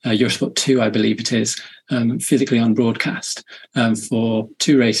Eurosport 2, I believe it is, physically on broadcast for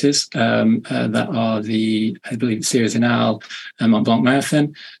 2 races that are the, I believe, Series Inal and Mont Blanc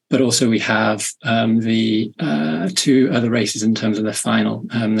Marathon. But also we have the 2 other races in terms of the final.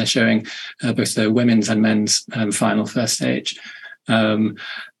 They're showing both the women's and men's final first stage. And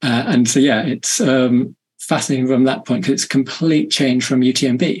so, yeah, it's fascinating from that point, because it's a complete change from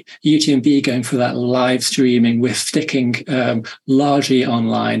UTMB. UTMB going for that live streaming with sticking largely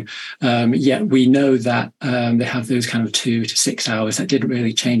online. Yet we know that they have those kind of 2 to 6 hours that didn't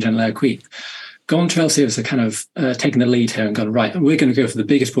really change on L'Équipe. Golden Trail Series are kind of taking the lead here and gone, right, we're going to go for the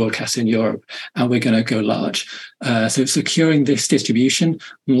biggest broadcast in Europe, and we're going to go large. So securing this distribution,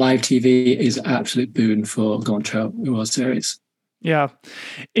 live TV is an absolute boon for Golden Trail World Series. Yeah.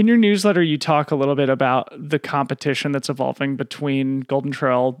 In your newsletter, you talk a little bit about the competition that's evolving between Golden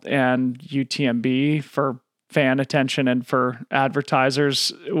Trail and UTMB for fan attention and for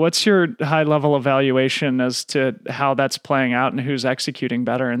advertisers. What's your high level evaluation as to how that's playing out and who's executing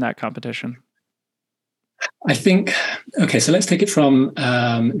better in that competition? I think, okay, so let's take it from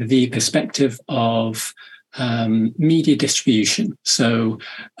the perspective of media distribution. So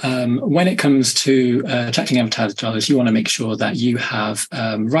when it comes to attracting advertiser dollars, you want to make sure that you have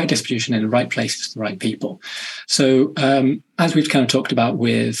right distribution in the right places to the right people. So as we've kind of talked about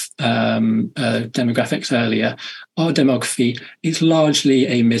with demographics earlier, our demography is largely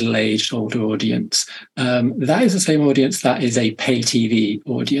a middle-aged older audience. That is the same audience that is a pay TV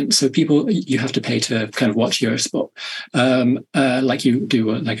audience. So people you have to pay to kind of watch Eurosport, like you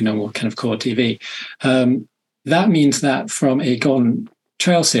do like a normal kind of core TV. That means that from a Golden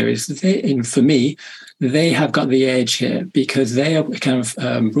Trail Series, for me, they have got the edge here because they are kind of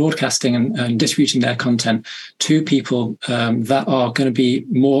broadcasting and distributing their content to people that are going to be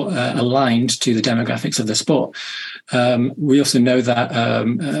more aligned to the demographics of the sport. We also know that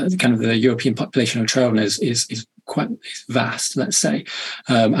kind of the European population of trail runners is quite vast, let's say,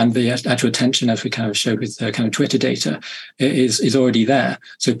 and the actual attention, as we kind of showed with the kind of Twitter data, is already there.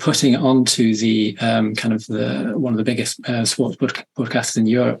 So putting it onto the kind of one of the biggest sports broadcasters in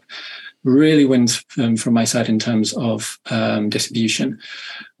Europe really wins from my side in terms of distribution.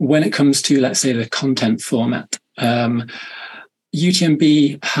 When it comes to, let's say, the content format,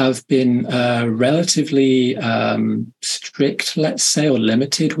 UTMB have been relatively strict, let's say, or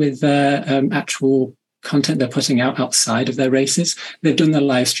limited with their actual content they're putting out outside of their races. They've done the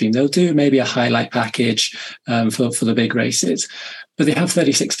live stream. They'll do maybe a highlight package for the big races, but they have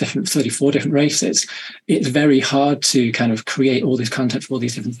 34 different races. It's very hard to kind of create all this content for all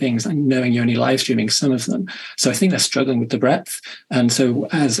these different things and knowing you're only live streaming some of them. So I think they're struggling with the breadth. And so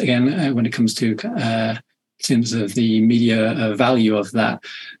as again, when it comes to in terms of the media value of that,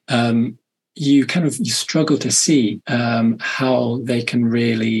 you struggle to see how they can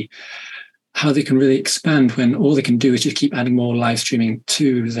really expand when all they can do is just keep adding more live streaming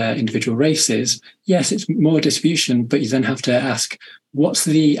to their individual races. Yes, it's more distribution, but you then have to ask, what's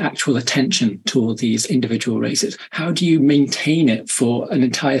the actual attention to all these individual races? How do you maintain it for an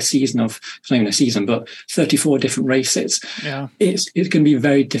entire season of, not even a season, but 34 different races? Yeah. It's going to be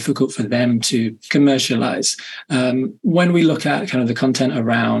very difficult for them to commercialize. When we look at kind of the content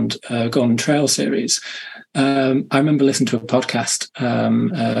around Golden Trail Series, I remember listening to a podcast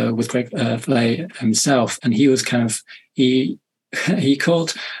with Greg Flay himself, and he was he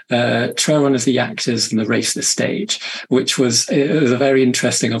called trail runners the actors and the race the stage, which was a very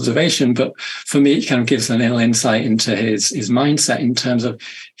interesting observation. But for me, it kind of gives a little insight into his mindset in terms of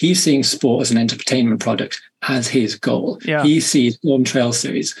he's seeing sport as an entertainment product as his goal. Yeah. He sees Golden Trail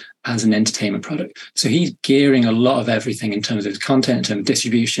Series as an entertainment product. So he's gearing a lot of everything in terms of his content, in terms of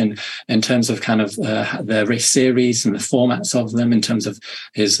distribution, in terms of kind of the race series and the formats of them, in terms of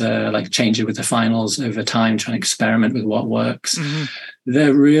his changing with the finals over time, trying to experiment with what works. Mm-hmm.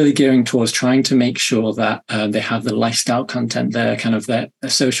 They're really gearing towards trying to make sure that they have the lifestyle content. Their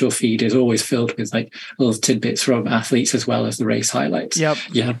social feed is always filled with like little tidbits from athletes as well as the race highlights. Yep.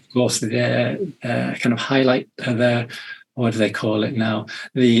 Yeah, of course, their kind of highlight their, what do they call it now?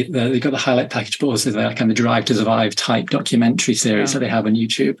 They got the highlight package, but also their kind of Drive to Survive type documentary series that they have on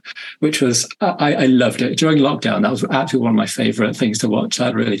YouTube, which was, I loved it. During lockdown, that was actually one of my favorite things to watch.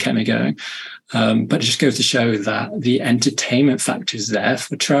 That really kept me going. But it just goes to show that the entertainment factor is there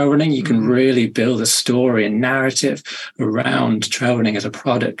for trail running. You can really build a story and narrative around trail running as a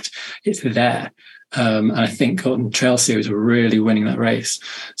product. It's there. And I think Golden Trail Series were really winning that race.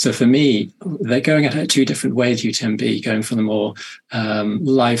 So for me, they're going at it two different ways, UTMB, going for the more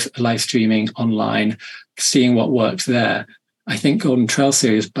live streaming online, seeing what works there. I think Golden Trail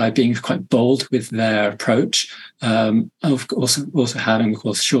Series, by being quite bold with their approach, also having, of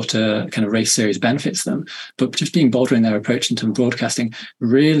course, shorter kind of race series benefits them, but just being bolder in their approach in terms of broadcasting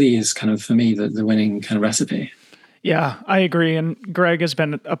really is kind of, for me, the winning kind of recipe. Yeah, I agree. And Greg has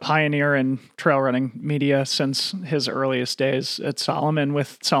been a pioneer in trail running media since his earliest days at Salomon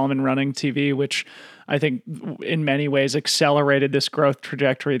with Salomon Running TV, which I think in many ways accelerated this growth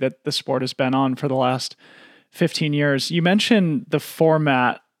trajectory that the sport has been on for the last 15 years. You mentioned the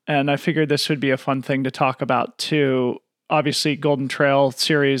format, and I figured this would be a fun thing to talk about too. Obviously, Golden Trail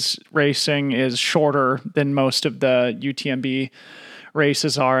Series racing is shorter than most of the UTMB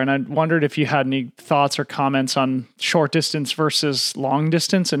races are. And I wondered if you had any thoughts or comments on short distance versus long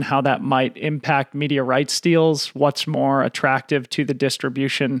distance and how that might impact media rights deals. What's more attractive to the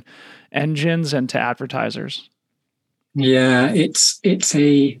distribution engines and to advertisers? Yeah, it's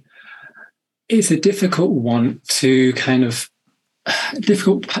a difficult one to kind of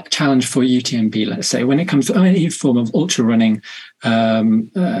difficult challenge for UTMB, let's say, when it comes to any form of ultra running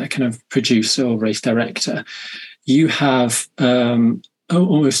kind of producer or race director. You have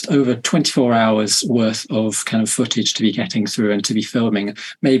almost over 24 hours worth of kind of footage to be getting through and to be filming.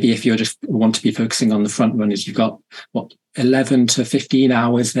 Maybe if you just want to be focusing on the front runners, you've got 11 to 15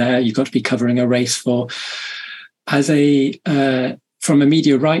 hours there. You've got to be covering a race for. As from a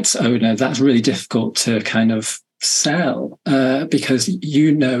media rights owner, that's really difficult to kind of sell because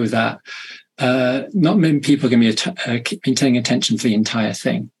you know that not many people are going to be paying attention for the entire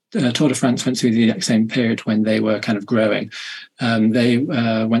thing. Tour de France went through the exact same period when they were kind of growing. They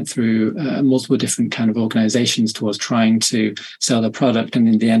went through multiple different kind of organizations towards trying to sell their product, and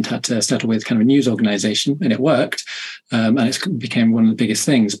in the end had to settle with kind of a news organization, and it worked. And it became one of the biggest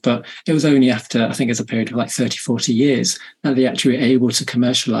things. But it was only after, I think it's a period of like 30, 40 years that they actually were able to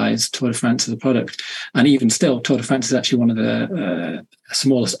commercialize Tour de France as a product. And even still, Tour de France is actually one of the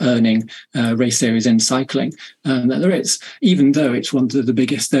smallest earning race series in cycling that there is, even though it's one of the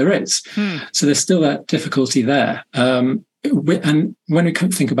biggest there is. So there's still that difficulty there. And when we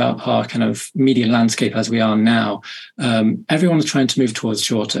think about our kind of media landscape as we are now, everyone's trying to move towards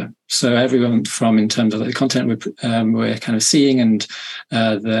shorter. So everyone from in terms of the content we're kind of seeing and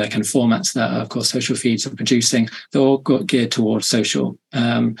the kind of formats that, of course, social feeds are producing, they're all geared towards social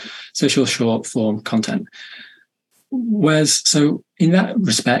short form content. Whereas, so in that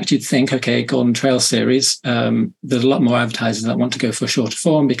respect, you'd think, okay, Golden Trail Series, there's a lot more advertisers that want to go for shorter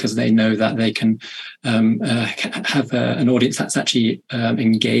form because they know that they can have an audience that's actually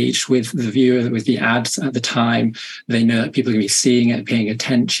engaged with the viewer, with the ads at the time. They know that people are going to be seeing it, paying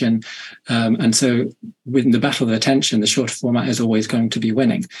attention. And so within the battle of attention, the shorter format is always going to be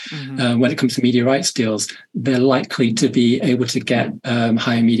winning. When it comes to media rights deals, they're likely to be able to get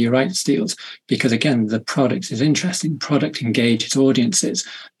higher media rights deals because, again, the product is interesting, product engages audiences.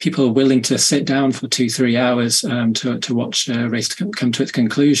 People are willing to sit down for 2-3 hours to watch a race come to its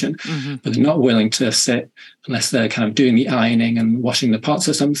conclusion, but they're not willing to sit unless they're kind of doing the ironing and washing the pots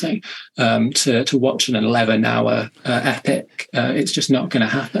or something to watch an 11-hour epic. It's just not going to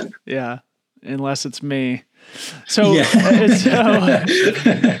happen. Yeah, unless it's me. So, yeah,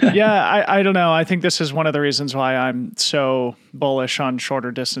 I don't know. I think this is one of the reasons why I'm so bullish on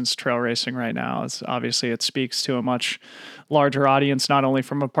shorter distance trail racing right now. It's obviously it speaks to a much larger audience, not only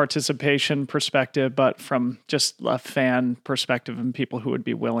from a participation perspective, but from just a fan perspective and people who would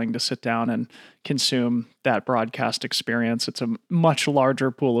be willing to sit down and consume that broadcast experience. It's a much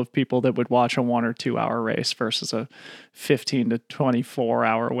larger pool of people that would watch a 1 or 2 hour race versus a 15 to 24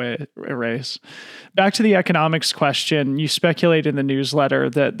 hour race. Back to the economics question. You speculate in the newsletter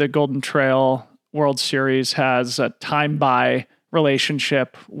that the Golden Trail World Series has a time buy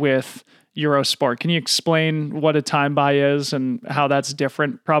relationship with Eurosport. Can you explain what a time buy is and how that's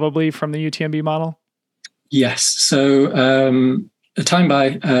different probably from the UTMB model? Yes. So a time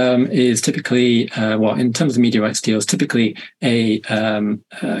buy is typically, in terms of media rights deals, typically a kind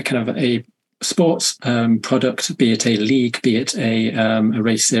of a sports product, be it a league, be it a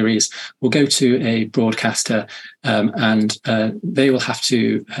race series, will go to a broadcaster and they will have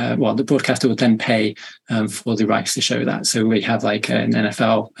to, the broadcaster will then pay for the rights to show that. So we have like an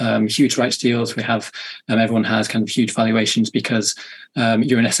NFL, huge rights deals. We have, everyone has kind of huge valuations because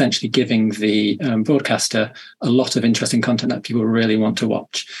you're essentially giving the broadcaster a lot of interesting content that people really want to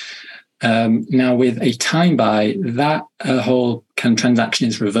watch. Now, with a time buy, that whole kind of transaction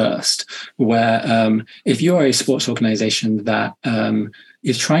is reversed, where if you're a sports organization that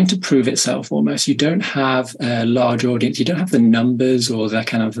is trying to prove itself almost, you don't have a large audience, you don't have the numbers or the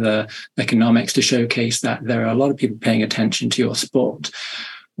kind of the economics to showcase that there are a lot of people paying attention to your sport.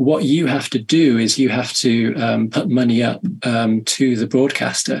 What you have to do is you have to put money up to the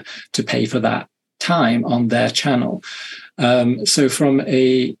broadcaster to pay for that time on their channel. So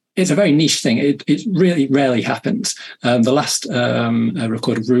it's a very niche thing. It really rarely happens. The last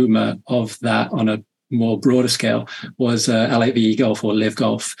recorded rumor of that on a more broader scale was LAV Golf or Live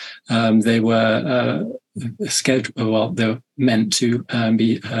Golf. They were scheduled. They were meant to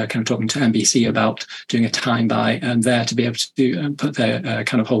be kind of talking to NBC about doing a time buy and there to be able to put their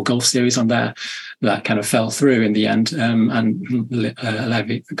kind of whole golf series on there. That kind of fell through in the end, and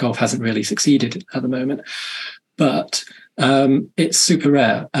LAV Golf hasn't really succeeded at the moment. But it's super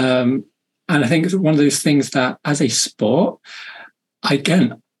rare. And I think it's one of those things that as a sport,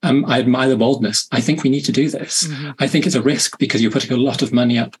 again, I admire the boldness. I think we need to do this. I think it's a risk because you're putting a lot of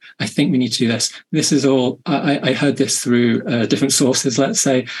money up. I think we need to do this. This is all, I heard this through different sources, let's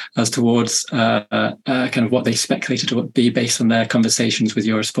say, as towards kind of what they speculated to be based on their conversations with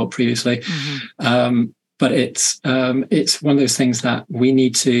Eurosport previously. But it's one of those things that we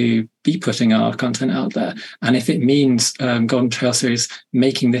need to be putting our content out there. And if it means Golden Trail Series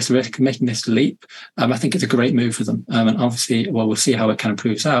making this risk, making this leap, I think it's a great move for them. And obviously, we'll see how it kind of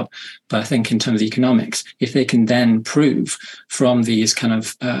proves out. But I think in terms of economics, if they can then prove from these kind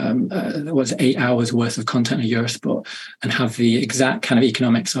of 8 hours worth of content on Eurosport and have the exact kind of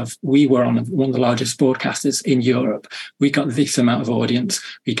economics of, we were on one of the largest broadcasters in Europe, we got this amount of audience,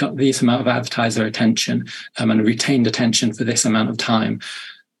 we got this amount of advertiser attention and retained attention for this amount of time.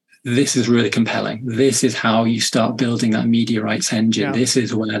 this is really compelling. This is how you start building that media rights engine. Yeah. This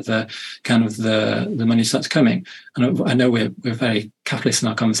is where the kind of the money starts coming. And I know we're very capitalist in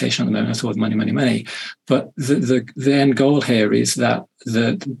our conversation at the moment. It's all money, money, money. But the end goal here is that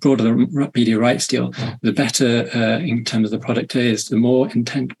the broader the media rights deal, the better in terms of the product is, the more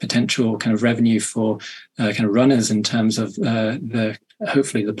potential kind of revenue for kind of runners in terms of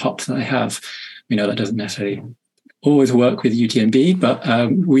hopefully the pops that they have. We know that doesn't necessarily always work with UTMB, but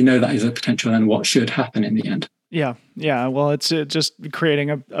we know that is a potential and what should happen in the end. Yeah. Well, it's just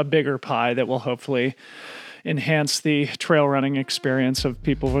creating a bigger pie that will hopefully enhance the trail running experience of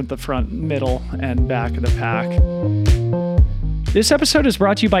people with the front, middle, and back of the pack. This episode is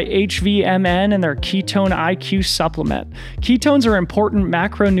brought to you by HVMN and their Ketone IQ supplement. Ketones are important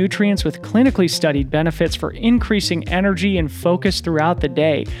macronutrients with clinically studied benefits for increasing energy and focus throughout the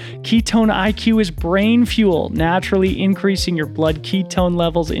day. Ketone IQ is brain fuel, naturally increasing your blood ketone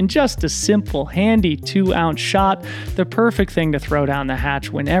levels in just a simple, handy 2-ounce shot. The perfect thing to throw down the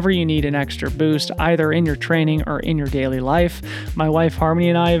hatch whenever you need an extra boost, either in your training or in your daily life. My wife Harmony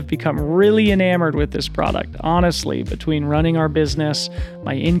and I have become really enamored with this product. Honestly, between running our business,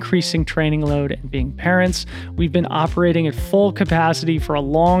 my increasing training load, and being parents, we've been operating at full capacity for a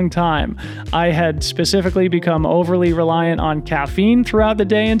long time. I had specifically become overly reliant on caffeine throughout the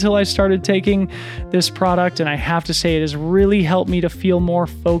day until I started taking this product, and I have to say it has really helped me to feel more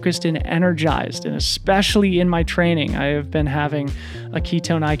focused and energized, and especially in my training. I have been having a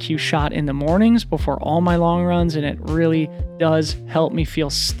Ketone IQ shot in the mornings before all my long runs, and it really does help me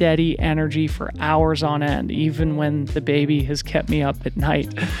feel steady energy for hours on end, even when the baby has kept me up at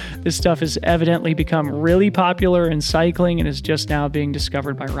night. This stuff has evidently become really popular in cycling and is just now being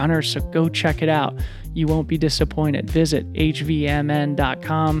discovered by runners, so go check it out. You won't be disappointed. Visit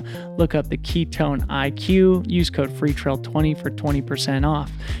hvmn.com, look up the Ketone IQ, use code FreeTrail20 for 20%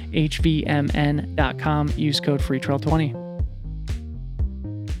 off. hvmn.com, use code FreeTrail20.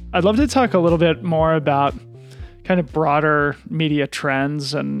 I'd love to talk a little bit more about kind of broader media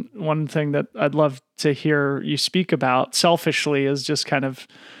trends. And one thing that I'd love to hear you speak about selfishly is just kind of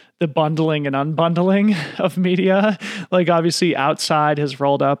the bundling and unbundling of media. Like obviously Outside has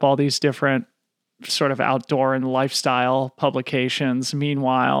rolled up all these different sort of outdoor and lifestyle publications.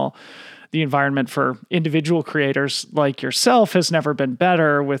 Meanwhile, the environment for individual creators like yourself has never been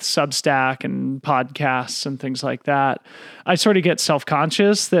better with Substack and podcasts and things like that. I sort of get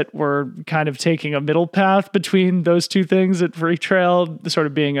self-conscious that we're kind of taking a middle path between those two things at Free Trail, sort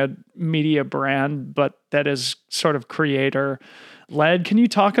of being a media brand, but that is sort of creator led. Can you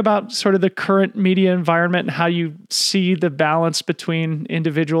talk about sort of the current media environment and how you see the balance between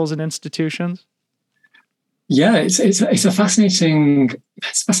individuals and institutions? Yeah, it's a fascinating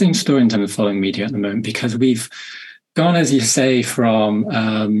story in terms of following media at the moment, because we've gone, as you say, from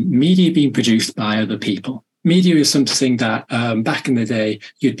media being produced by other people. Media is something that back in the day,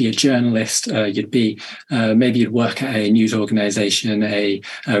 you'd be a journalist, maybe you'd work at a news organization, a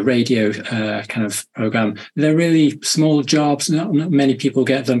radio kind of program. They're really small jobs, not many people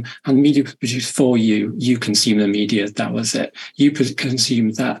get them, and media was produced for you. You consume the media, that was it. You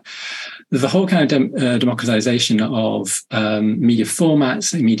consume that. The whole kind of democratization of media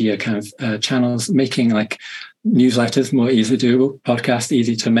formats, media kind of channels, making like newsletters more easily doable, podcasts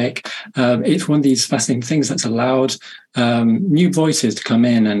easy to make. It's one of these fascinating things that's allowed new voices to come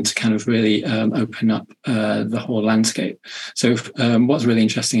in and to kind of really open up the whole landscape. So what's really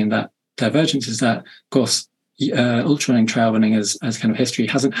interesting in that divergence is that, of course, ultra running, trail running as kind of history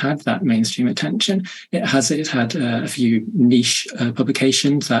hasn't had that mainstream attention. It's had a few niche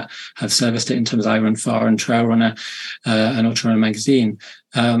publications that have serviced it in terms of I Run Far and Trail Runner and Ultra Runner magazine.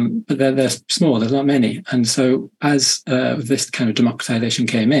 But they're small, there's not many. And so as this kind of democratization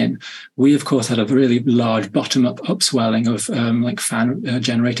came in, we of course had a really large bottom-up upswelling of like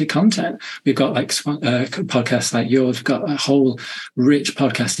fan-generated content. We've got like podcasts like yours, we've got a whole rich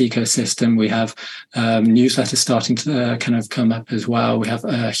podcast ecosystem. We have newsletters starting to kind of come up as well. We have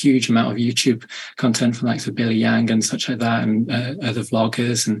a huge amount of YouTube content from like Billy Yang and such like that, and other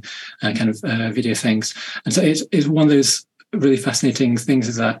vloggers and kind of video things. And so it's one of those really fascinating things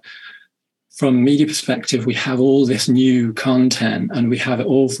is that from a media perspective, we have all this new content and we have it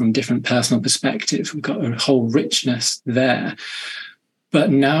all from different personal perspectives. We've got a whole richness there. But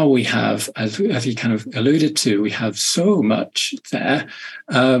now we have, as you kind of alluded to, we have so much there.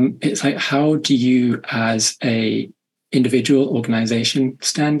 It's like, how do you as a individual organization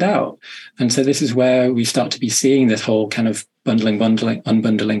stand out? And so this is where we start to be seeing this whole kind of bundling,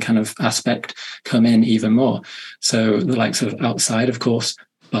 unbundling kind of aspect come in even more. So the likes of Outside, of course,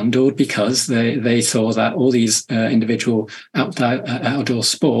 bundled because they saw that all these individual outdoor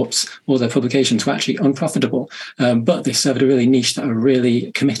sports, all their publications were actually unprofitable, but they served a really niche that are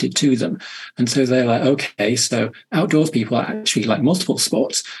really committed to them. And so they're like, okay, so outdoors people are actually like multiple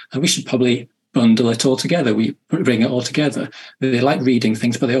sports, and we should probably bundle it all together. We bring it all together. They like reading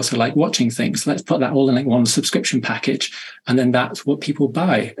things, but they also like watching things. Let's put that all in like one subscription package. And then that's what people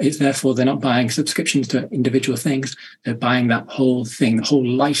buy. It's therefore they're not buying subscriptions to individual things. They're buying that whole thing, the whole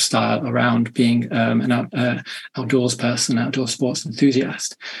lifestyle around being an outdoors person, outdoor sports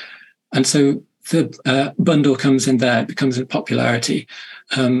enthusiast. And so the bundle comes in there, it becomes a popularity.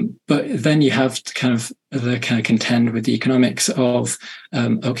 But then you have to kind of contend with the economics of,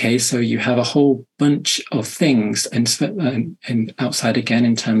 okay, so you have a whole bunch of things and outside again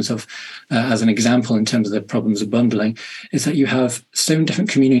in terms of, as an example, in terms of the problems of bundling, is that you have so many different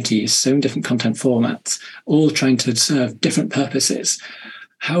communities, so many different content formats, all trying to serve different purposes.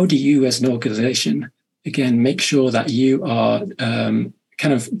 How do you as an organization, again, make sure that you are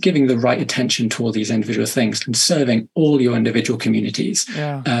kind of giving the right attention to all these individual things and serving all your individual communities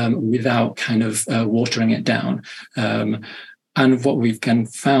without kind of watering it down? And what we've kind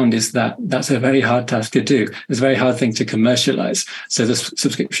of found is that that's a very hard task to do. It's a very hard thing to commercialize. So the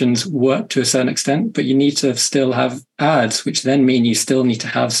subscriptions work to a certain extent, but you need to still have ads, which then mean you still need to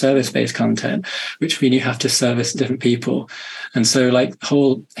have service-based content, which mean you have to service different people. And so like the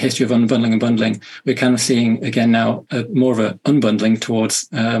whole history of unbundling and bundling, we're kind of seeing again now more of a unbundling towards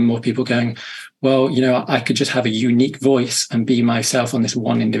more people going, well, you know, I could just have a unique voice and be myself on this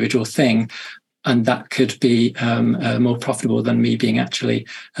one individual thing. And that could be more profitable than me being actually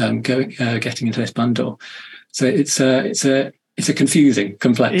getting into this bundle. So it's a confusing,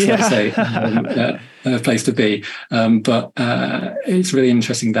 complex, let's say, place to be. But it's really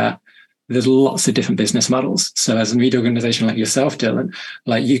interesting that there's lots of different business models. So as a media organization like yourself, Dylan,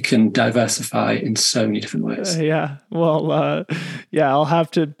 like you can diversify in so many different ways. I'll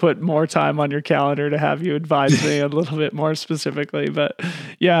have to put more time on your calendar to have you advise me a little bit more specifically. But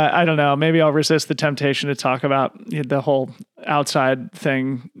yeah, I don't know. Maybe I'll resist the temptation to talk about the whole outside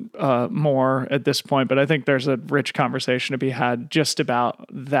thing more at this point. But I think there's a rich conversation to be had just about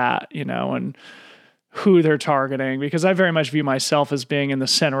that, you know, and who they're targeting, because I very much view myself as being in the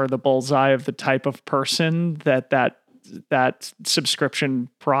center of the bullseye of the type of person that subscription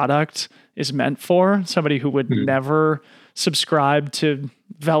product is meant for. Somebody who would never subscribe to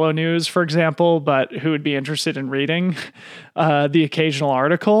Velo News, for example, but who would be interested in reading the occasional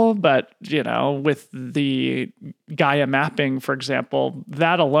article. But, you know, with the Gaia mapping, for example,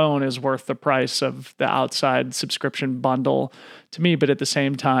 that alone is worth the price of the outside subscription bundle to me. But at the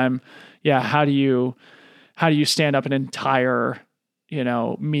same time, how do you stand up an entire, you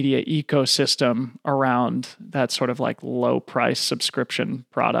know, media ecosystem around that sort of like low price subscription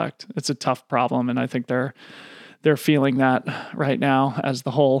product? It's a tough problem, and I think they're feeling that right now as the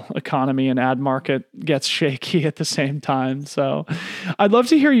whole economy and ad market gets shaky at the same time. So I'd love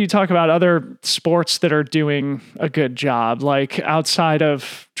to hear you talk about other sports that are doing a good job, like outside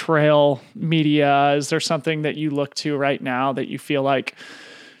of trail media. Is there something that you look to right now that you feel like,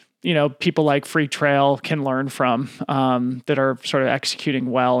 you know, people like Free Trail can learn from, that are sort of executing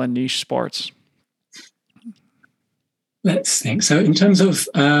well in niche sports? Let's think. So in terms of,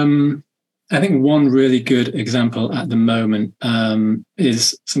 I think one really good example at the moment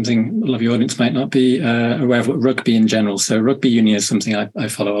is something a lot of your audience might not be aware of, rugby in general. So rugby union is something I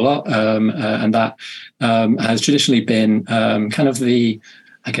follow a lot, and that has traditionally been kind of the,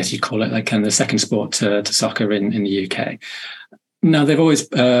 I guess you'd call it like kind of the second sport to soccer in the UK. Now, they've always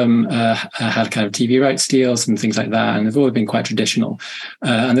had kind of TV rights deals and things like that, and they've always been quite traditional.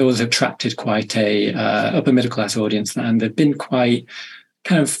 And they always attracted quite a upper middle class audience, and they've been quite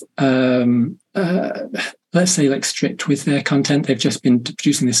kind of, let's say, like strict with their content. They've just been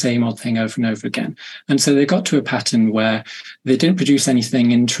producing the same old thing over and over again. And so they got to a pattern where they didn't produce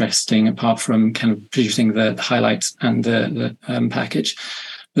anything interesting apart from kind of producing the highlights and the package.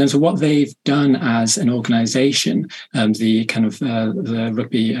 And so what they've done as an organization, the kind of the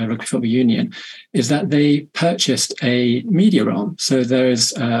rugby football union, is that they purchased a media arm. So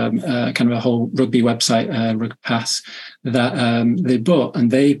there's kind of a whole rugby website, Rugby Pass, that they bought,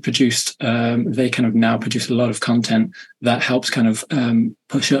 and they produced. They kind of now produce a lot of content that helps kind of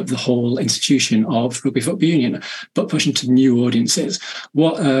push up the whole institution of Rugby Football Union, but push into new audiences.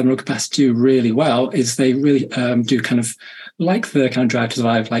 What Rugby Pass do really well is they really do kind of like the kind of Drive to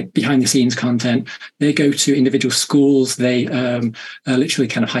Survive, like behind the scenes content. They go to individual schools. They literally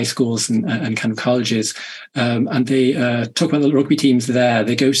kind of high schools and kind of colleges, and they talk about the rugby teams there.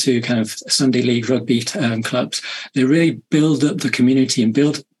 They go to kind of Sunday league rugby clubs. They really build up the community and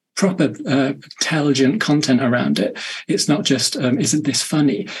build proper intelligent content around it. It's not just isn't this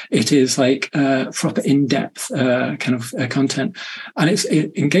funny? It is like proper in-depth kind of content, and it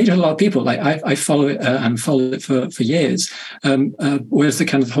engages a lot of people. Like I follow it and followed it for years. Whereas the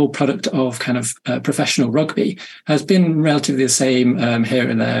kind of whole product of kind of professional rugby has been relatively the same here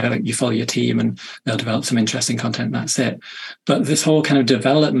and there. Like you follow your team and they'll develop some interesting content, and that's it. But this whole kind of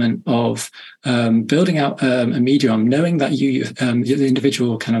development of building out a media arm, knowing that the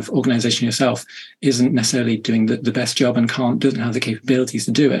individual kind of organization yourself isn't necessarily doing the best job and doesn't have the capabilities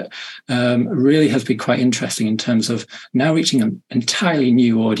to do it, really has been quite interesting in terms of now reaching entirely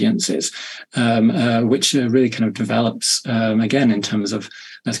new audiences, which really kind of develops again in terms of,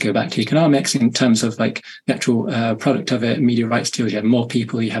 let's go back to economics, in terms of like the actual product of it, media rights deals. You have more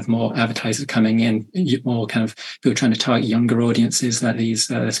people, you have more advertisers coming in, more kind of people trying to target younger audiences that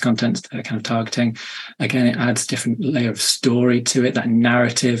this content's kind of targeting. Again, it adds different layer of story to it, that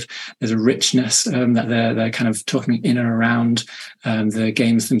narrative. There's a richness that they're kind of talking in and around the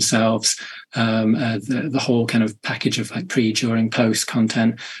games themselves. The whole kind of package of like pre, during, post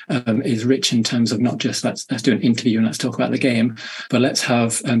content is rich in terms of not just let's do an interview and let's talk about the game, but let's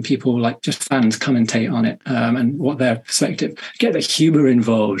have people like just fans commentate on it and what their perspective, get the humor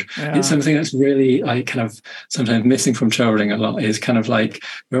involved. Yeah. It's something that's really like kind of sometimes missing from traveling a lot, is kind of like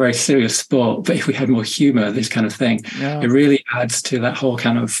we're a very serious sport, but if we had more humor, this kind of thing, it really adds to that whole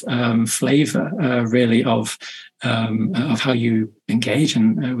kind of flavor really of how you engage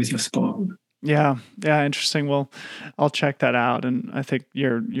with your sport. Yeah, interesting. Well, I'll check that out, and I think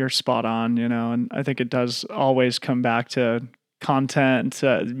you're spot on, and I think it does always come back to content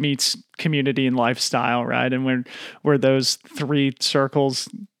meets community and lifestyle, right? And where those three circles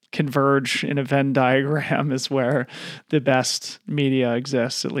converge in a Venn diagram is where the best media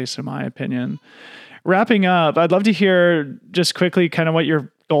exists, at least in my opinion. Wrapping up, I'd love to hear just quickly kind of what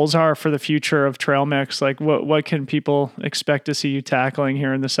your goals are for the future of Trail Mix. Like what can people expect to see you tackling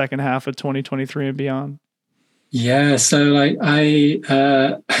here in the second half of 2023 and beyond? Yeah, so like I'm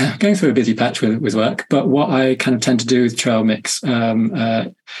going through a busy patch with work, but what I kind of tend to do with Trail Mix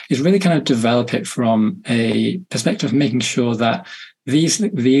is really kind of develop it from a perspective of making sure that these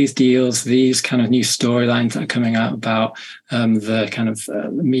deals, these kind of new storylines that are coming out about the kind of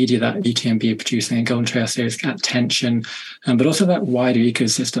media that UTMB are producing and Golden Trail Series get attention, but also that wider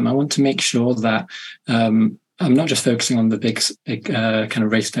ecosystem. I want to make sure that I'm not just focusing on the big kind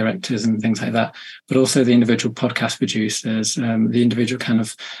of race directors and things like that, but also the individual podcast producers, the individual kind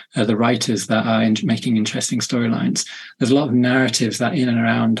of the writers that are making interesting storylines. There's a lot of narratives that in and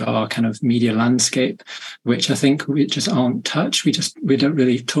around our kind of media landscape, which I think we just aren't touched. We don't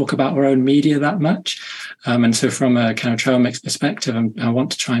really talk about our own media that much. And so from a kind of Trail Mix perspective, I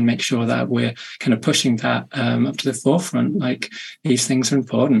want to try and make sure that we're kind of pushing that up to the forefront. Like these things are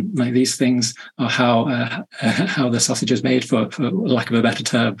important. Like these things are how the sausage is made, for lack of a better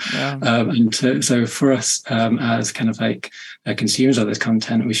term. Yeah. So for us as kind of like consumers of this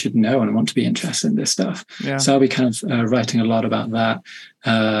content, we should know and want to be interested in this stuff. Yeah. So I'll be kind of writing a lot about that.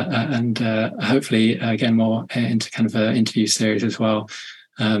 And hopefully again more into kind of an interview series as well.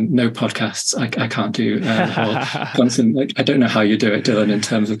 No podcasts. I can't do the whole constant. Like, I don't know how you do it, Dylan, in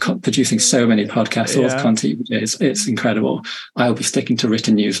terms of producing so many podcasts. All the content it's incredible. I'll be sticking to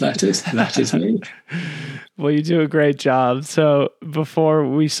written newsletters. That is me. Well, you do a great job. So before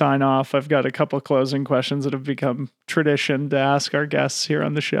we sign off, I've got a couple of closing questions that have become tradition to ask our guests here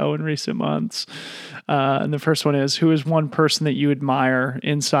on the show in recent months. And the first one is, who is one person that you admire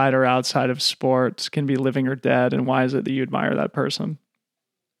inside or outside of sports, can be living or dead, and why is it that you admire that person?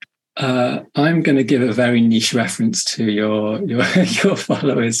 I'm going to give a very niche reference to your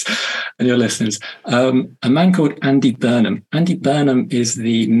followers and your listeners. A man called Andy Burnham. Andy Burnham is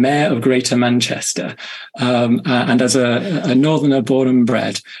the mayor of Greater Manchester, and as a northerner born and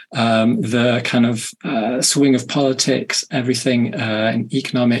bred, the kind of swing of politics, everything in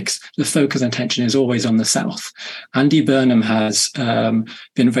economics, the focus and attention is always on the south. Andy Burnham has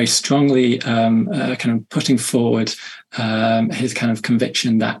been very strongly kind of putting forward his kind of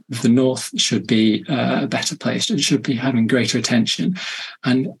conviction that the North should be a better place, it should be having greater attention.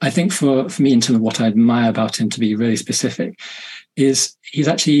 And I think for me, in terms of what I admire about him, to be really specific, is he's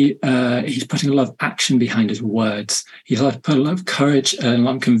actually he's putting a lot of action behind his words. He's put a lot of courage and a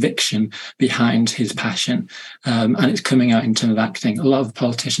lot of conviction behind his passion, and it's coming out in terms of acting. A lot of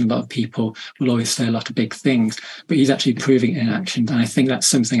politicians, a lot of people will always say a lot of big things, but he's actually proving it in action. And I think that's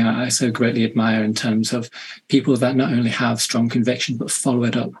something I so greatly admire in terms of people that not only have strong conviction but follow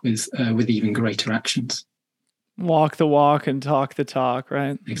it up with even greater actions. Walk the walk and talk the talk,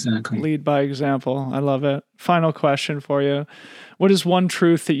 right? Exactly. Lead by example. I love it. Final question for you. What is one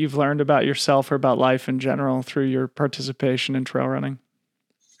truth that you've learned about yourself or about life in general through your participation in trail running?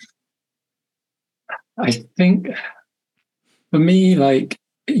 I think for me, like,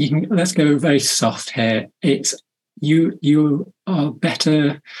 let's go very soft here. It's you are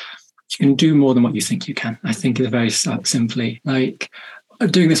better. You can do more than what you think you can. I think it's very simply like,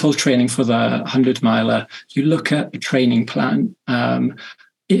 doing this whole training for the 100 miler, you look at a training plan,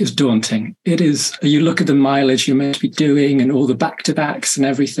 it is daunting. It is, you look at the mileage you're meant to be doing and all the back-to-backs and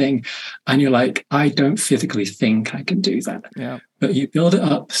everything, and you're like, I don't physically think I can do that. Yeah. But you build it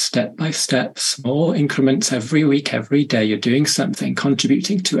up step by step, small increments every week, every day. You're doing something,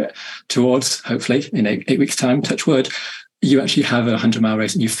 contributing to it towards, hopefully, in 8 weeks' time, touch wood, you actually have a 100-mile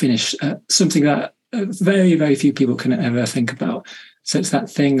race and you finish something that very, very few people can ever think about. So it's that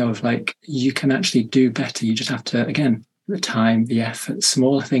thing of like, you can actually do better. You just have to, again, the time, the effort,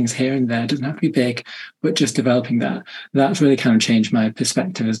 smaller things here and there, doesn't have to be big, but just developing that. That's really kind of changed my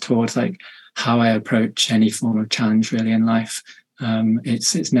perspective as towards like how I approach any form of challenge really in life.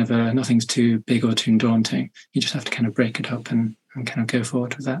 It's never, nothing's too big or too daunting. You just have to kind of break it up and kind of go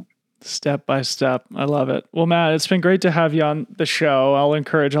forward with that. Step by step. I love it. Well, Matt, it's been great to have you on the show. I'll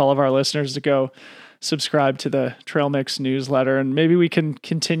encourage all of our listeners to go subscribe to the Trail Mix newsletter, and maybe we can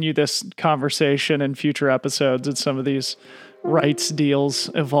continue this conversation in future episodes as some of these rights deals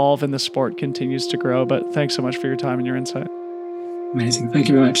evolve and the sport continues to grow. But thanks so much for your time and your insight. Amazing. Thank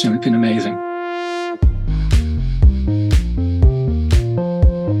you very much, Tim. It's been amazing.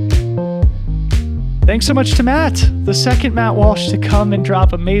 Thanks so much to Matt, the second Matt Walsh to come and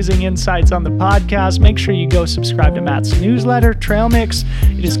drop amazing insights on the podcast. Make sure you go subscribe to Matt's newsletter, Trail Mix.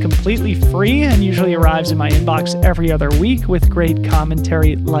 It is completely free and usually arrives in my inbox every other week with great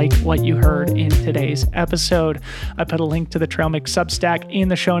commentary like what you heard in today's episode. I put a link to the Trail Mix Substack in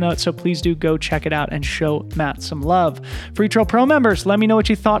the show notes, so please do go check it out and show Matt some love. Free Trail Pro members, let me know what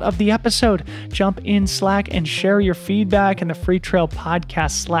you thought of the episode. Jump in Slack and share your feedback in the Free Trail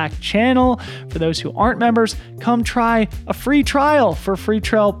Podcast Slack channel. For those who aren't members, come try a free trial for Free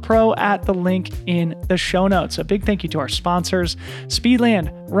Trail Pro at the link in the show notes. A big thank you to our sponsors, Speedland,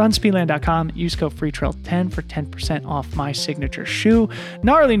 runspeedland.com. Use code FreeTrail10 for 10% off my signature shoe.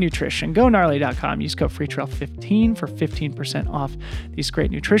 Gnarly Nutrition, go gnarly.com. Use code FreeTrail15 for 15% off these great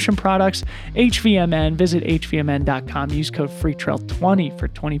nutrition products. HVMN, visit hvmn.com. Use code FreeTrail20 for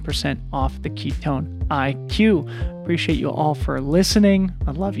 20% off the Ketone IQ. Appreciate you all for listening.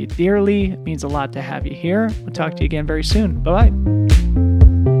 I love you dearly. It means a lot to have you here. We'll talk to you again very soon. Bye-bye.